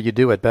things that you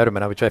do at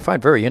Betterment, which I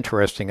find very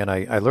interesting, and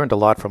I learned a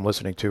lot from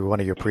listening to one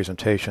of your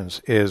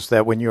presentations, is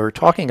that when you're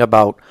talking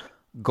about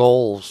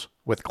goals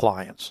with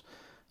clients,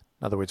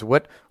 in other words,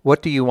 what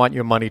do you want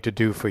your money to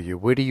do for you?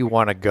 Where do you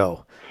want to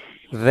go?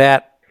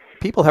 That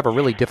people have a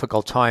really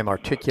difficult time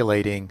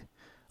articulating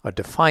or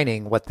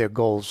defining what their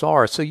goals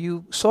are. So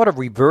you sort of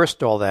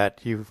reversed all that.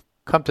 You've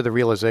come to the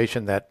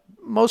realization that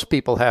most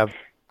people have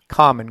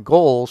common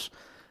goals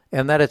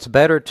and that it's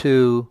better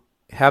to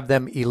have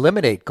them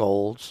eliminate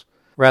goals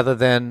rather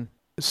than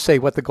say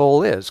what the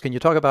goal is. Can you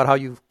talk about how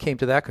you came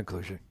to that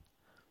conclusion?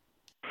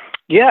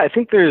 Yeah, I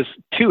think there's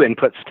two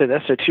inputs to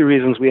this, or two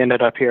reasons we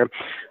ended up here.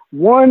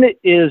 One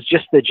is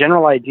just the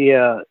general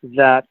idea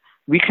that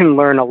we can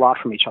learn a lot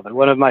from each other.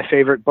 One of my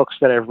favorite books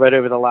that I've read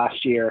over the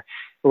last year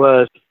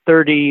was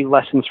 30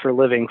 Lessons for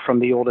Living from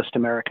the Oldest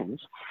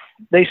Americans.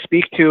 They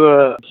speak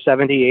to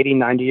 70, 80,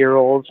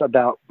 90-year-olds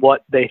about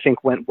what they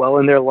think went well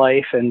in their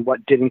life and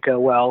what didn't go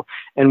well,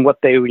 and what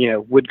they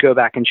would go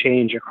back and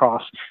change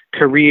across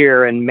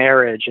career and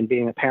marriage and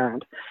being a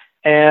parent.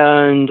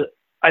 And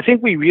I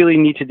think we really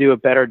need to do a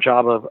better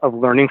job of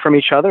learning from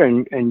each other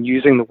and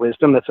using the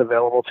wisdom that's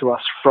available to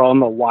us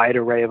from a wide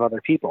array of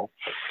other people.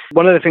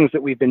 One of the things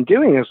that we've been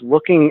doing is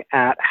looking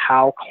at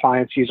how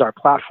clients use our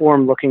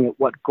platform, looking at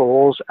what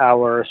goals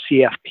our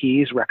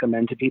CFPs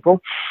recommend to people.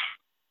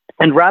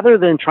 And rather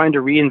than trying to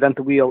reinvent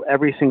the wheel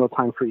every single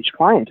time for each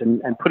client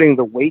and putting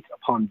the weight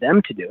upon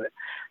them to do it,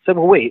 said,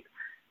 well, wait,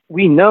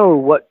 we know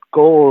what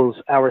goals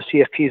our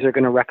CFPs are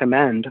going to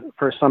recommend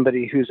for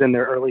somebody who's in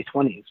their early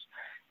 20s.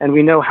 And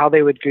we know how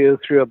they would go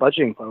through a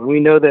budgeting plan. We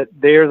know that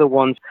they're the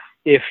ones,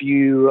 if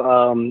you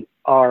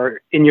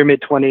are in your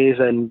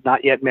mid-20s and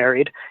not yet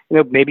married,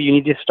 maybe you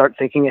need to start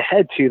thinking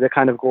ahead to the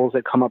kind of goals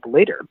that come up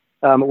later.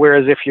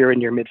 Whereas if you're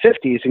in your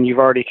mid-50s and you've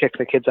already kicked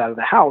the kids out of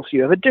the house,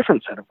 you have a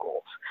different set of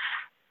goals.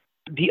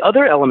 The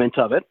other element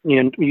of it,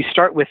 you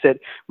start with it,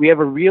 we have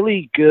a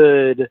really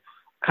good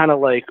kind of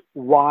like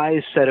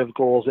wise set of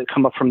goals that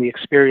come up from the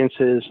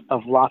experiences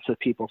of lots of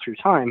people through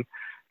time.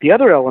 The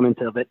other element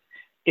of it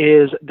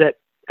is that,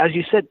 as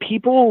you said,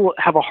 people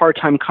have a hard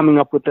time coming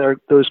up with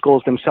those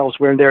goals themselves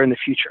when they're in the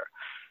future.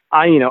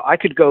 I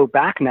could go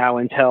back now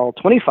and tell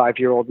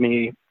 25-year-old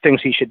me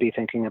things he should be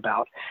thinking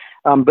about.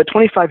 But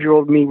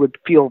 25-year-old me would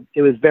feel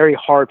it was very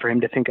hard for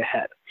him to think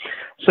ahead.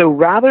 So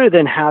rather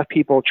than have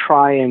people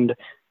try and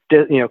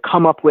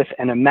come up with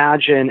and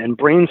imagine and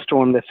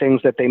brainstorm the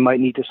things that they might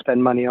need to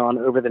spend money on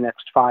over the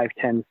next 5,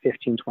 10,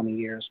 15, 20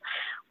 years,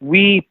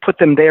 we put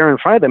them there in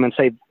front of them and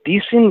say,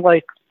 these seem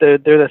like they're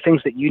the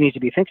things that you need to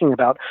be thinking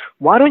about.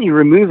 Why don't you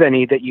remove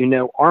any that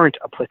aren't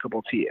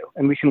applicable to you?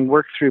 And we can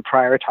work through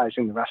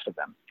prioritizing the rest of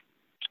them.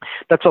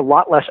 That's a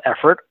lot less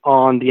effort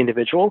on the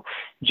individual.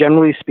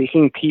 Generally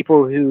speaking,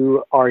 people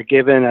who are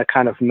given a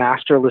kind of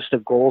master list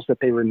of goals that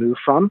they remove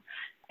from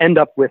end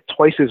up with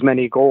twice as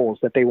many goals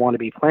that they want to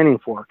be planning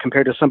for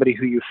compared to somebody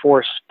who you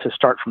force to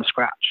start from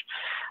scratch.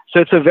 So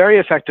it's a very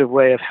effective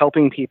way of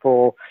helping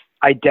people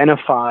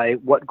identify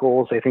what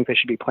goals they think they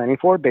should be planning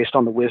for based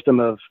on the wisdom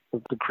of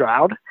the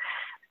crowd.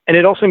 And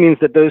it also means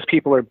that those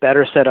people are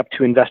better set up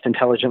to invest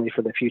intelligently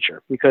for the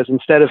future, because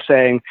instead of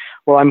saying,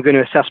 well, I'm going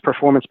to assess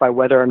performance by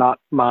whether or not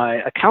my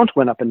account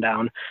went up and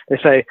down, they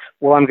say,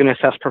 well, I'm going to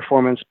assess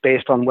performance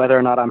based on whether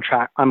or not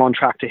I'm on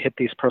track to hit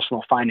these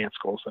personal finance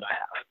goals that I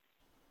have.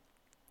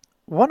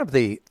 One of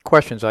the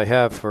questions I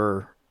have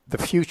for the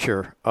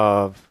future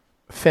of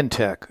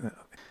fintech,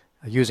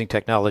 using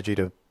technology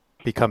to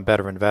become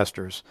better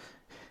investors,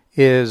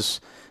 is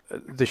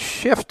the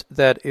shift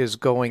that is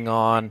going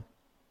on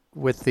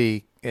with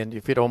and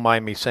if you don't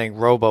mind me saying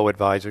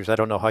robo-advisors, I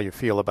don't know how you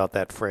feel about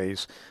that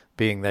phrase,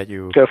 being that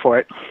you... Go for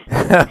it.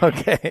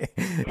 Okay.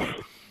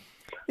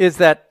 Is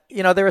that,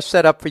 they're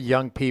set up for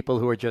young people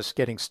who are just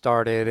getting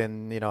started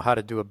and, how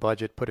to do a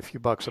budget, put a few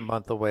bucks a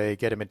month away,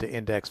 get them into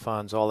index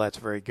funds, all that's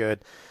very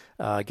good.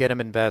 Get them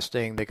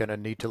investing. They're going to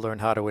need to learn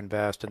how to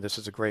invest, and this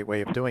is a great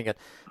way of doing it.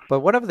 But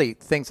one of the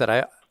things that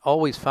I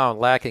always found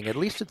lacking, at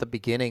least at the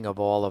beginning of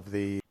all of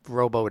the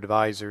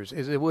robo-advisors,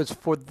 is it was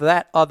for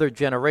that other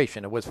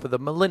generation. It was for the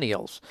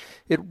millennials.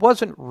 It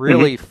wasn't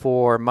really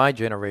for my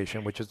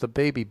generation, which is the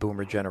baby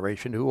boomer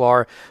generation, who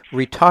are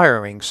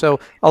retiring. So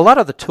a lot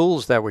of the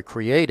tools that were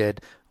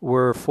created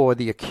were for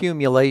the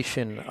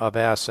accumulation of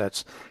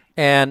assets.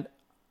 And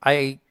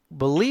I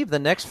believe the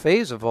next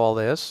phase of all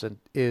this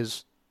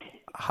is,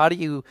 how do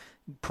you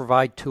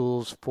provide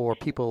tools for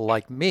people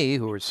like me,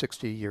 who are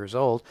 60 years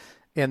old,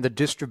 and the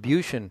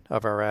distribution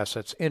of our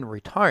assets in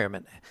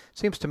retirement? It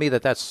seems to me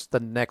that that's the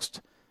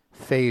next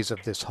phase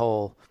of this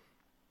whole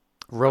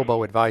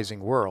robo-advising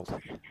world.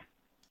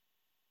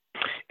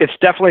 It's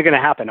definitely going to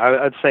happen.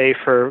 I'd say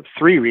for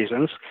three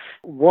reasons.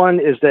 One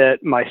is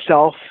that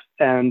myself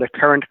and the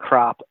current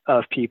crop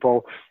of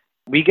people,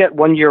 we get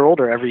 1 year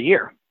older every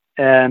year.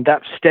 And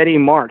that steady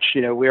march,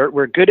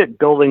 we're good at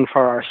building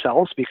for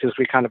ourselves because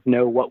we kind of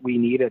know what we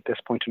need at this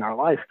point in our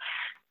life.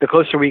 the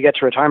closer we get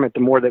to retirement,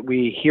 the more that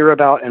we hear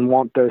about and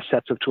want those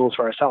sets of tools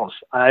for ourselves.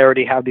 I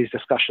already have these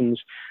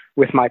discussions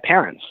with my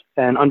parents,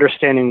 and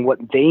understanding what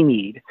they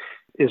need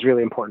is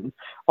really important.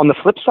 On the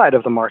flip side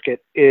of the market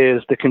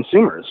is the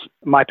consumers.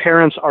 My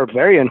parents are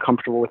very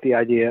uncomfortable with the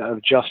idea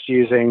of just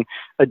using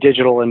a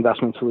digital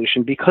investment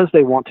solution because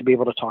they want to be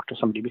able to talk to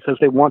somebody, because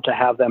they want to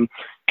have them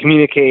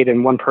communicate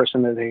in one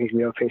person that they can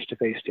go face to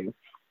face to.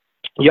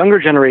 Younger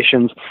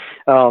generations,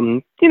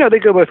 they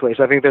go both ways.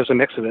 I think there's a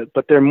mix of it,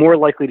 but they're more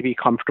likely to be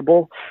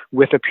comfortable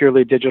with a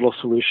purely digital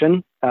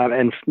solution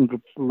and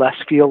less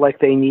feel like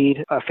they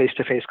need a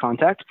face-to-face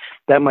contact.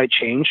 That might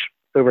change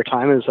over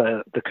time as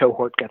the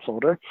cohort gets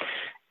older.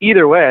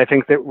 Either way, I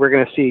think that we're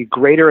going to see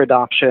greater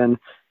adoption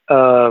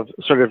of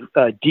sort of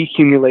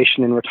decumulation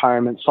in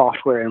retirement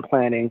software and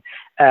planning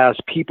as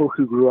people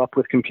who grew up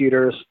with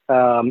computers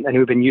and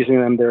who've been using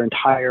them their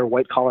entire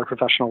white-collar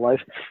professional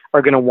life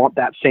are going to want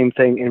that same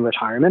thing in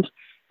retirement,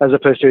 as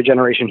opposed to a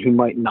generation who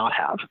might not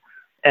have.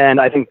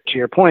 And I think, to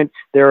your point,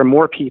 there are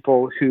more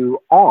people who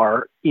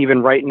are,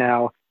 even right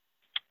now,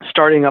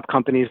 starting up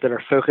companies that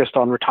are focused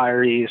on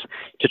retirees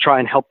to try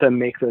and help them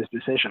make those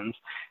decisions.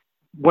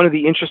 One of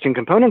the interesting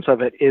components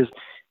of it is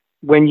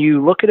when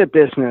you look at a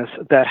business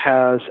that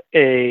has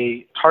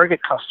a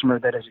target customer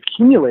that is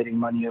accumulating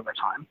money over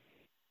time,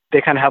 they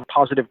kind of have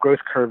positive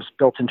growth curves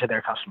built into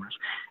their customers.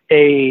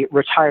 A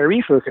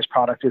retiree-focused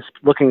product is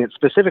looking at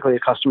specifically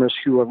at customers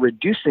who are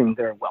reducing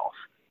their wealth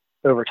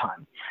over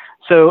time.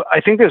 So I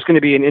think there's going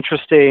to be an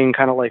interesting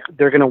kind of like,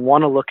 they're going to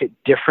want to look at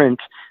different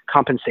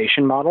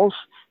compensation models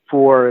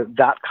for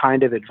that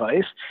kind of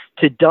advice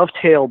to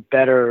dovetail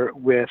better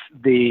with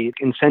the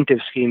incentive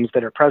schemes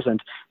that are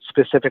present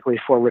specifically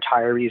for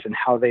retirees and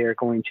how they are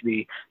going to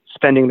be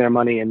spending their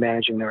money and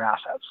managing their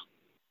assets.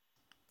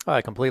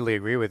 I completely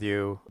agree with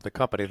you. The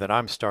company that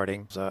I'm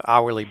starting is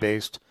hourly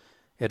based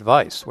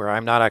advice where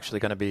I'm not actually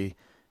going to be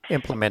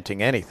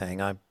implementing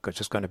anything. I'm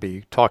just going to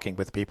be talking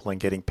with people and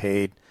getting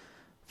paid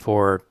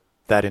for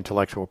that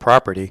intellectual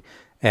property.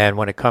 And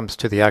when it comes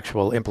to the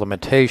actual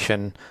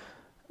implementation,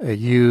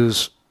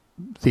 use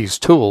these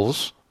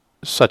tools,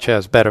 such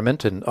as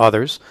Betterment and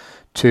others,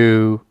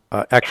 to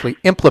actually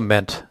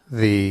implement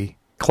the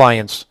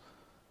client's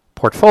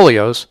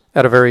portfolios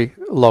at a very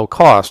low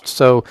cost.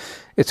 So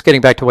it's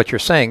getting back to what you're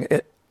saying.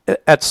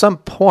 At some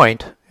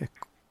point,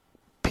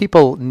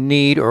 people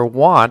need or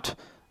want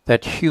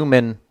that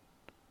human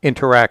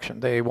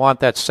interaction. They want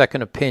that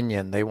second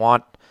opinion. They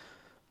want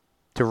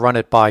to run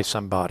it by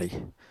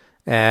somebody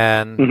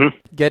and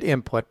get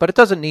input. But it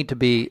doesn't need to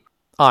be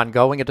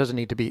ongoing. It doesn't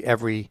need to be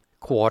every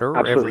quarter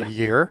or every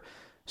year.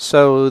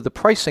 So the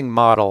pricing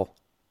model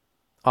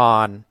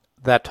on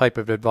that type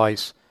of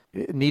advice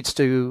needs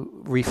to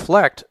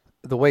reflect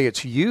the way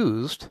it's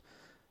used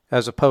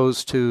as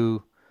opposed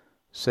to,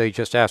 say,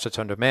 just assets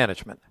under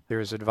management.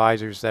 There's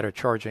advisors that are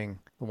charging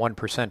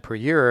 1% per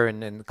year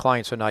and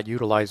clients are not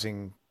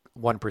utilizing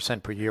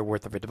 1% per year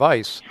worth of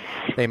advice.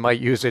 They might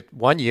use it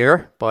 1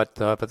 year, but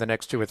for the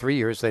next 2 or 3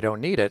 years, they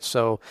don't need it.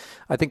 So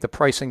I think the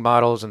pricing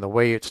models and the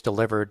way it's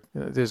delivered,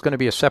 there's going to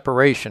be a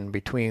separation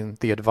between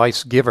the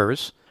advice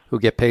givers who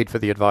get paid for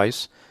the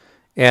advice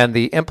and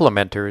the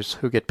implementers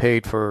who get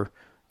paid for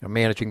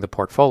managing the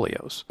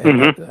portfolios.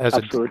 And as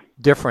a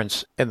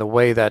difference in the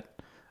way that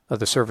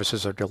the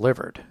services are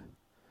delivered.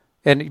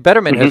 And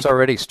Betterment has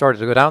already started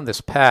to go down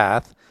this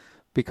path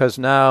because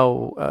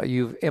now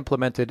you've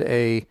implemented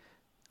a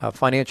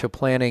financial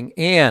planning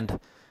and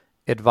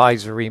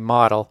advisory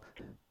model.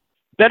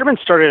 Betterment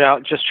started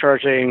out just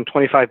charging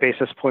 25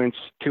 basis points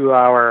to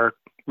our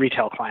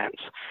retail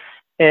clients.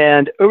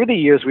 And over the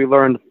years, we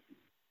learned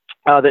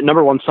that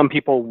number one, some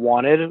people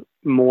wanted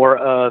more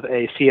of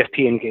a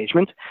CFP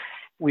engagement.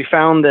 We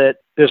found that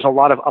there's a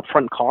lot of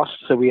upfront costs.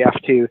 So we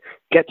have to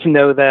get to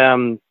know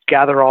them,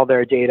 gather all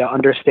their data,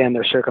 understand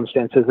their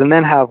circumstances, and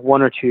then have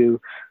 1 or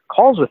 2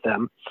 calls with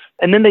them.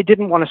 And then they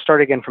didn't want to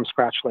start again from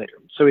scratch later.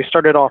 So we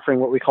started offering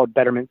what we called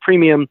Betterment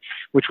Premium,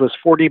 which was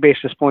 40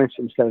 basis points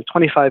instead of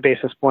 25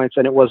 basis points.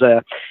 And it was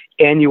a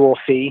annual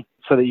fee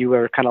so that you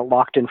were kind of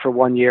locked in for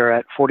 1 year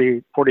at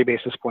 40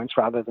 basis points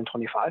rather than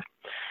 25.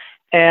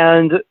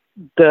 And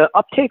the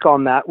uptake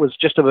on that was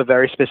just of a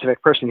very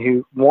specific person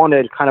who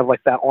wanted kind of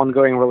like that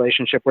ongoing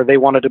relationship where they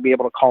wanted to be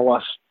able to call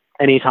us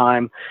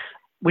anytime,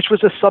 which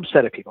was a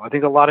subset of people. I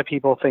think a lot of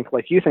people think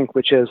like you think,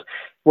 which is,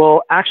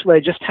 well, actually,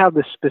 I just have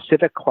this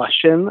specific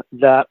question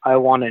that I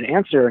want an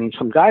answer and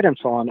some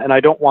guidance on, and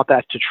I don't want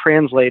that to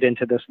translate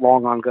into this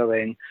long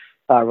ongoing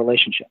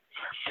relationship.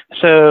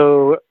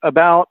 So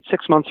about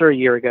 6 months or a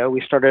year ago,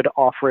 we started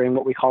offering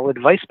what we call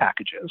advice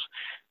packages,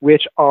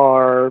 which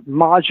are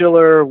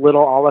modular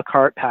little a la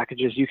carte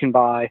packages you can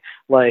buy,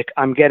 like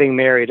I'm getting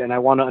married and I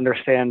want to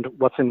understand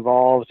what's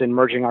involved in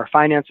merging our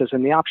finances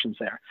and the options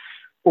there,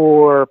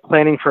 or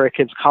planning for a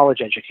kid's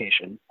college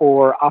education,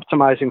 or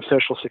optimizing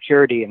Social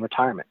Security in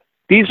retirement.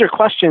 These are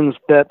questions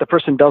that the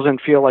person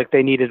doesn't feel like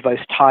they need advice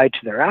tied to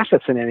their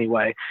assets in any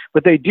way,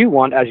 but they do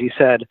want, as you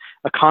said,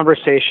 a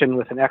conversation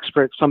with an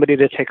expert, somebody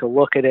to take a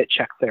look at it,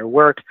 check their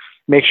work,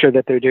 make sure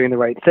that they're doing the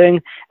right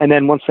thing. And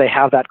then once they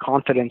have that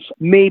confidence,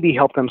 maybe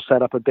help them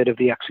set up a bit of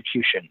the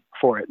execution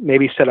for it,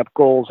 maybe set up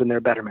goals in their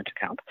Betterment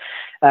account.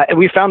 And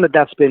we found that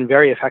that's been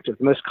very effective.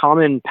 The most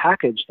common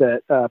package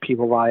that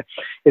people buy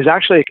is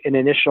actually an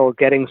initial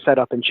getting set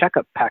up and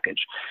checkup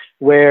package,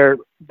 where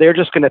they're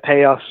just going to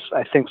pay us,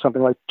 I think,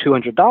 something like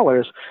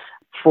 $200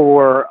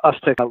 for us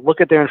to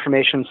look at their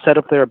information, set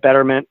up their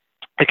Betterment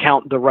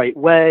account the right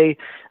way,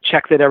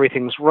 check that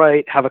everything's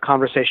right, have a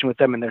conversation with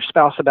them and their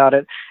spouse about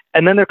it,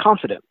 and then they're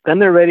confident. Then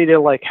they're ready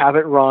to have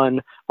it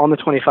run on the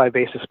 25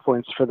 basis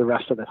points for the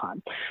rest of the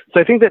time. So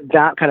I think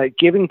that kind of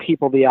giving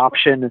people the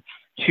option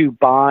to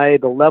buy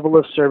the level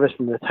of service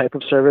and the type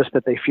of service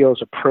that they feel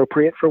is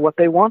appropriate for what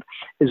they want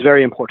is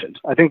very important.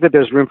 I think that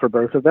there's room for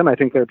both of them. I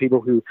think there are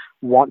people who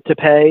want to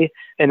pay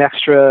an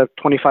extra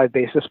 25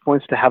 basis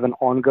points to have an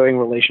ongoing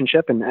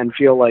relationship and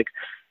feel like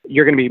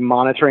you're going to be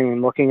monitoring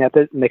and looking at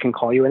it and they can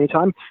call you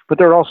anytime. But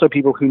there are also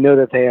people who know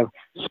that they have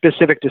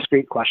specific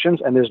discrete questions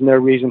and there's no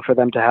reason for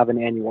them to have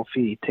an annual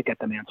fee to get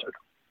them answered.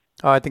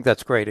 Oh, I think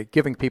that's great.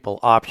 Giving people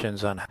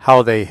options on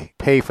how they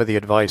pay for the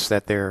advice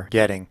that they're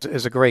getting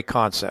is a great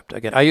concept.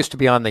 Again, I used to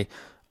be on the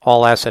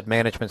all asset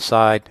management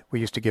side.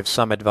 We used to give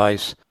some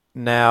advice.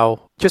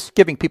 Now, just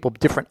giving people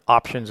different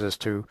options as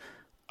to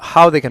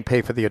how they can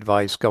pay for the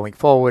advice going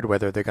forward,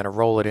 whether they're going to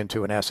roll it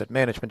into an asset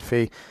management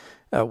fee,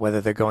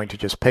 whether they're going to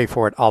just pay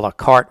for it a la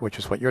carte, which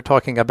is what you're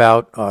talking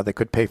about. They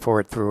could pay for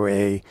it through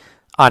a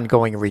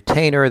ongoing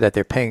retainer that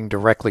they're paying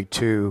directly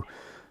to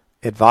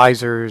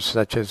advisors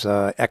such as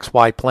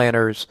XY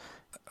Planners,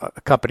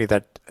 a company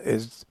that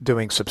is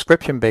doing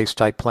subscription-based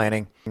type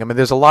planning. I mean,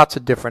 there's lots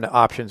of different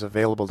options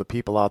available to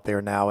people out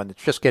there now, and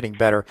it's just getting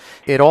better.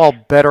 It all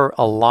better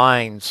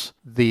aligns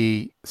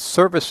the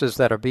services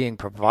that are being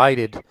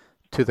provided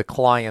to the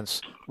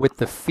clients with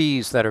the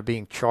fees that are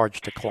being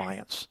charged to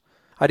clients.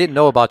 I didn't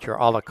know about your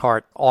a la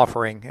carte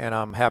offering, and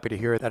I'm happy to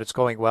hear that it's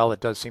going well.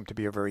 It does seem to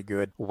be a very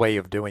good way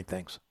of doing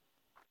things.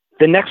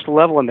 The next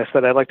level in this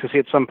that I'd like to see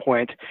at some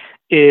point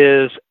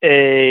is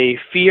a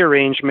fee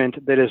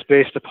arrangement that is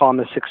based upon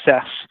the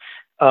success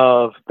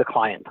of the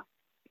client.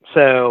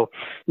 So,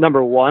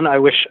 number one, I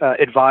wish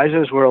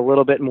advisors were a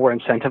little bit more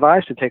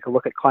incentivized to take a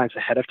look at clients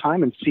ahead of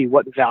time and see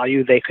what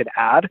value they could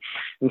add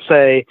and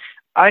say,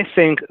 I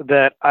think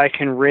that I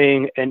can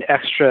wring an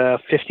extra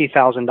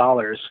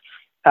 $50,000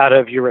 out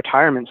of your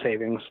retirement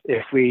savings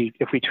if we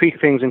tweak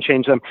things and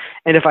change them,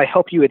 and if I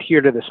help you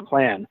adhere to this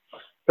plan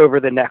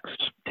over the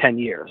next 10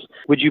 years.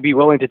 Would you be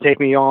willing to take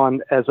me on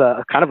as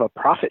a kind of a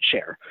profit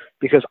share?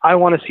 Because I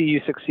want to see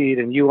you succeed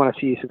and you want to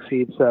see you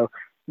succeed. So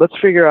let's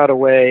figure out a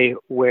way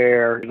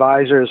where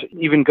advisors,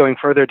 even going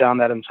further down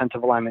that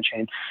incentive alignment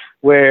chain,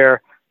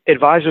 where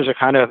advisors are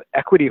kind of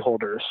equity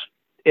holders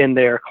in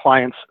their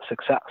clients'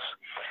 success.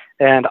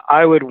 And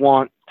I would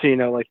want to,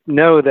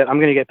 know that I'm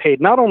going to get paid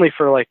not only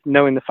for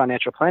knowing the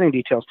financial planning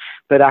details,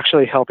 but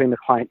actually helping the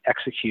client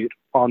execute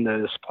on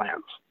those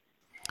plans.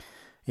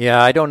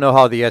 Yeah, I don't know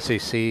how the SEC,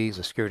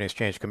 the Securities and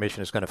Exchange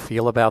Commission, is going to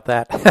feel about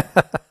that.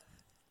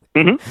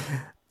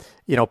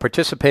 Mm-hmm.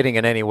 Participating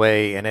in any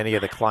way in any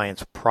of the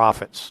clients'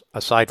 profits,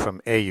 aside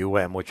from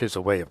AUM, which is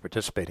a way of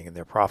participating in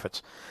their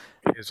profits,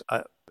 is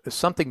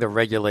something the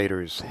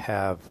regulators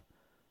have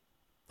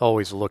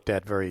always looked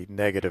at very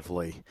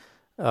negatively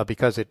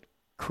because it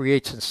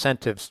creates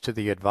incentives to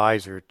the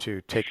advisor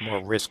to take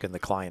more risk in the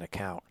client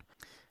account.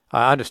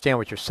 I understand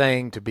what you're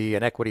saying, to be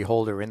an equity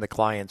holder in the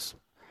client's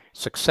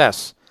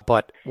success.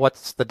 But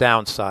what's the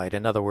downside?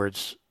 In other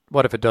words,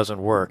 what if it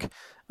doesn't work?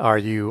 Are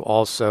you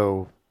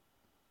also,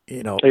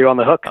 Are you on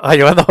the hook? Are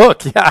you on the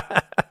hook? Yeah.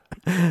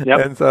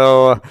 Yep. And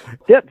so,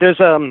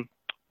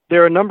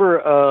 there are a number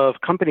of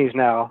companies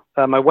now.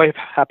 My wife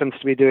happens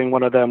to be doing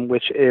one of them,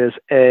 which is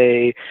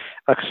a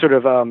sort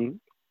of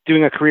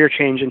doing a career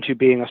change into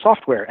being a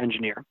software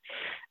engineer.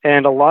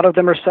 And a lot of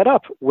them are set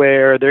up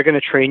where they're going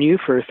to train you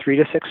for 3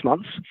 to 6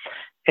 months.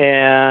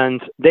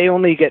 And they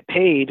only get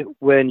paid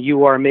when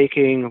you are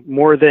making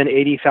more than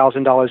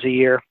 $80,000 a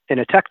year in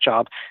a tech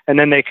job, and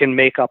then they can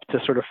make up to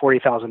sort of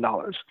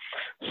 $40,000.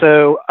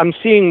 So I'm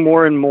seeing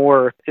more and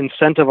more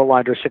incentive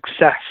aligned or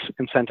success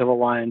incentive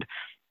aligned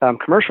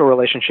commercial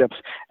relationships,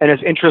 and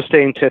it's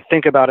interesting to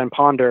think about and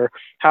ponder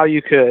how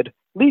you could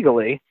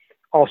legally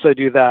also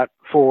do that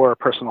for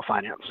personal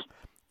finance.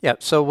 Yeah,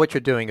 so what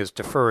you're doing is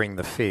deferring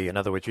the fee. In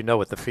other words, you know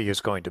what the fee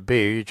is going to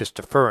be. You're just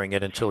deferring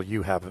it until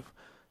you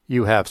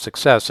have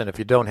success, and if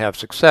you don't have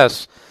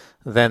success,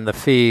 then the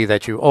fee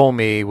that you owe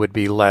me would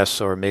be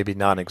less or maybe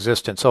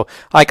non-existent. So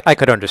I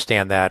could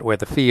understand that, where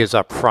the fee is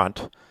up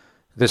front.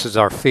 This is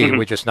our fee. Mm-hmm.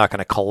 We're just not going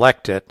to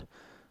collect it.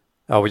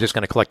 We're just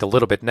going to collect a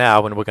little bit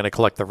now, and we're going to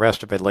collect the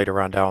rest of it later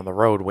on down the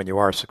road when you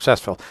are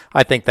successful.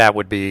 I think that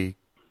would be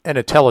an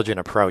intelligent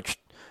approach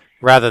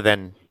rather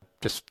than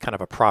just kind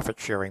of a profit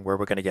sharing where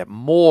we're going to get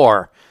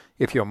more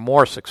if you're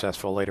more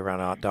successful later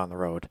on down the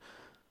road.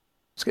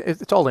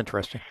 It's all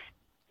interesting.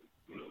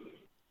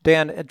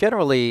 Dan,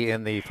 generally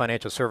in the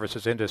financial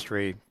services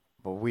industry,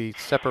 we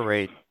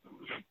separate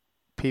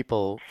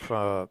people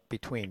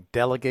between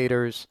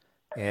delegators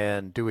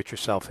and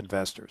do-it-yourself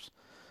investors.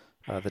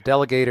 The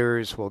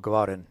delegators will go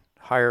out and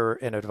hire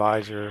an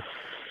advisor,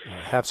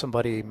 have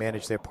somebody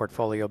manage their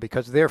portfolio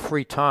because their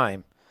free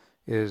time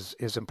is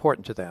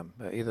important to them.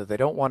 Either they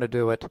don't want to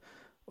do it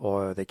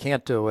or they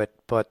can't do it,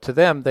 but to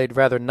them, they'd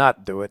rather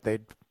not do it.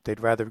 They'd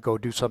rather go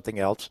do something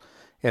else,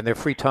 and their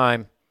free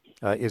time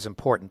is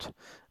important.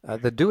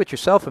 The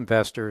do-it-yourself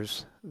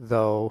investors,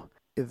 though,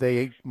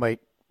 they might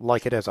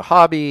like it as a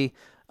hobby.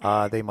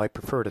 They might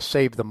prefer to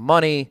save the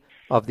money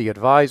of the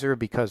advisor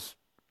because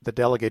the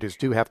delegators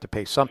do have to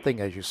pay something,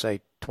 as you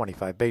say,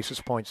 25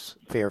 basis points,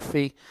 fair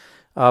fee.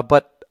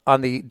 But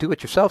on the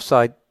do-it-yourself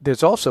side,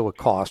 there's also a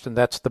cost, and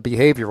that's the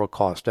behavioral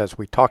cost, as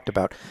we talked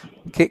about.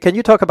 Can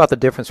you talk about the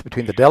difference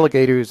between the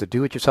delegators, the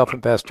do-it-yourself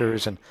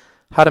investors, and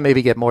how to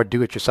maybe get more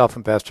do-it-yourself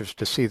investors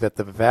to see that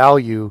the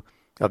value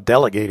of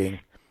delegating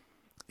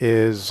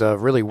is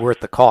really worth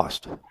the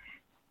cost?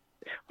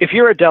 If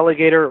you're a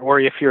delegator or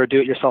if you're a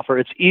do-it-yourselfer,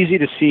 it's easy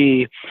to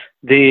see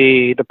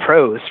the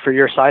pros for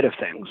your side of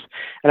things.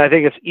 And I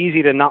think it's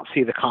easy to not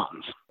see the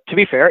cons. To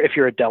be fair, if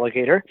you're a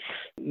delegator,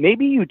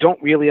 maybe you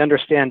don't really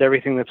understand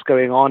everything that's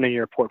going on in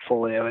your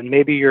portfolio, and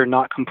maybe you're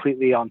not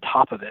completely on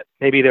top of it.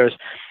 Maybe there's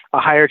a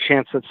higher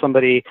chance that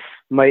somebody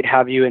might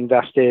have you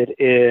invested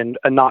in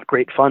a not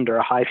great fund or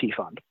a high fee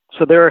fund.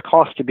 So there are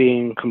costs to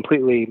being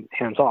completely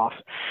hands off.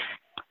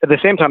 At the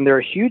same time, there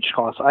are huge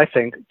costs, I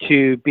think,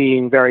 to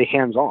being very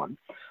hands-on.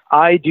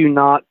 I do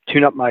not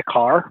tune up my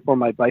car or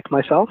my bike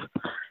myself.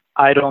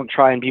 I don't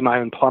try and be my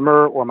own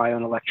plumber or my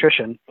own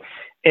electrician.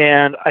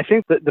 And I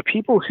think that the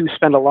people who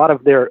spend a lot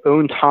of their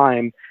own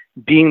time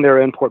being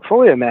their own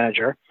portfolio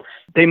manager,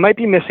 they might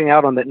be missing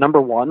out on that. Number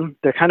one,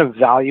 they're kind of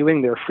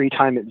valuing their free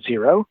time at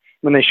zero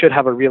when they should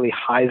have a really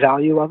high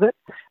value of it.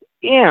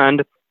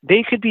 And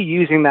they could be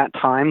using that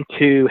time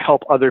to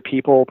help other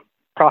people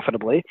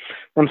profitably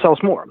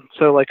themselves more.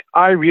 So like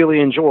I really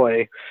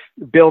enjoy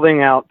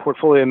building out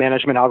portfolio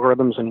management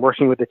algorithms and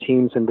working with the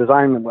teams and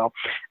designing them well.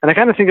 And I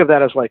kind of think of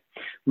that as like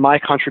my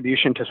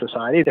contribution to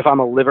society. If I'm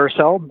a liver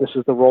cell, this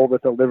is the role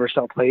that the liver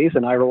cell plays,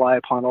 and I rely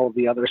upon all of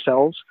the other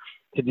cells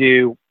to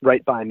do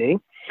right by me.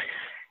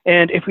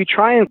 And if we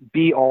try and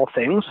be all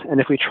things, and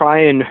if we try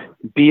and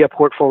be a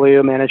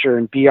portfolio manager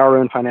and be our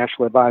own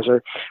financial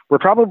advisor, we're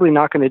probably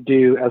not going to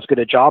do as good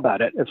a job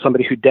at it as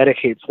somebody who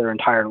dedicates their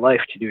entire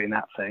life to doing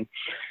that thing.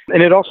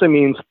 And it also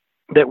means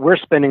that we're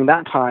spending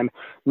that time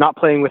not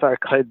playing with our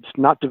kids,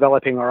 not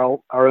developing our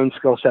own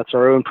skill sets,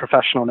 our own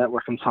professional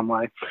network in some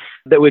way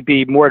that would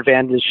be more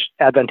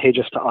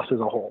advantageous to us as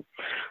a whole.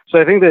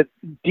 So I think that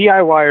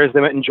DIYers,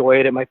 they might enjoy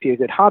it. It might be a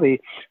good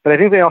hobby, but I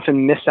think they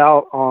often miss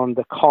out on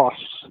the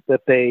costs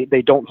that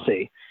they don't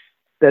see,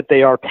 that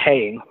they are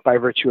paying by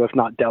virtue of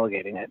not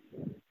delegating it.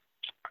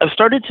 I've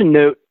started to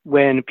note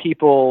when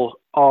people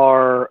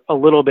are a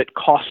little bit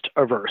cost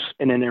averse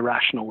in an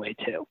irrational way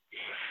too.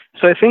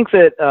 So I think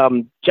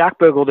that Jack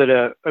Bogle did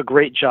a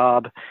great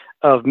job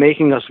of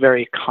making us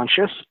very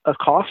conscious of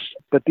costs,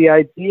 but the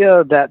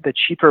idea that the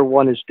cheaper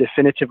one is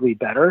definitively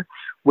better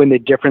when the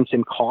difference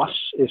in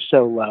costs is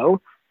so low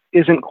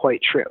isn't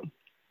quite true.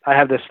 I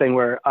have this thing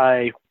where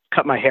I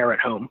cut my hair at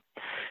home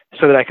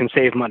so that I can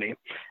save money.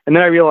 And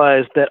then I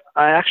realized that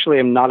I actually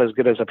am not as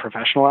good as a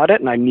professional at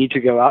it, and I need to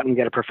go out and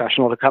get a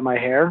professional to cut my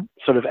hair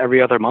sort of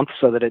every other month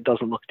so that it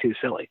doesn't look too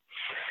silly.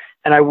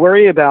 And I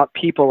worry about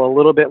people a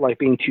little bit like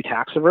being too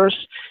tax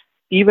averse,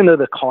 even though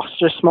the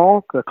costs are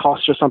small, the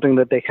costs are something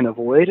that they can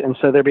avoid. And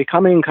so they're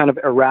becoming kind of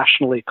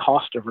irrationally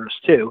cost averse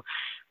too,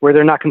 where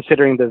they're not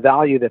considering the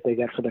value that they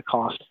get for the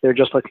cost. They're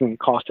just looking at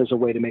cost as a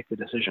way to make the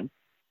decision.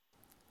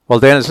 Well,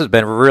 Dan, this has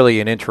been really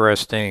an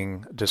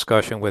interesting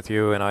discussion with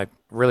you, and I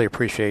really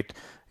appreciate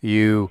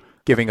you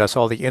giving us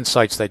all the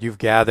insights that you've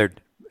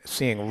gathered,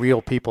 seeing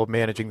real people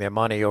managing their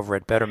money over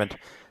at Betterment.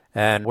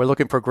 And we're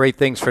looking for great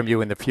things from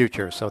you in the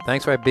future. So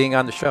thanks for being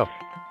on the show.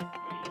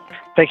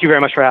 Thank you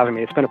very much for having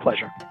me. It's been a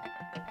pleasure.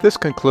 This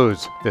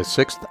concludes the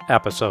 6th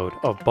episode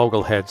of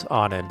Bogleheads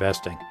on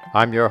Investing.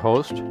 I'm your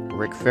host,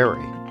 Rick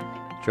Ferry.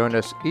 Join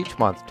us each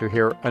month to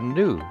hear a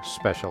new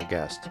special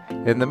guest.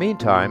 In the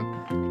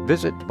meantime,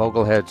 visit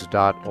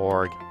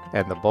bogleheads.org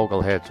and the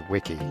Bogleheads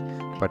Wiki.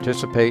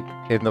 Participate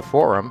in the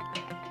forum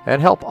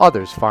and help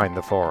others find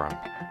the forum.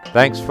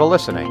 Thanks for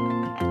listening.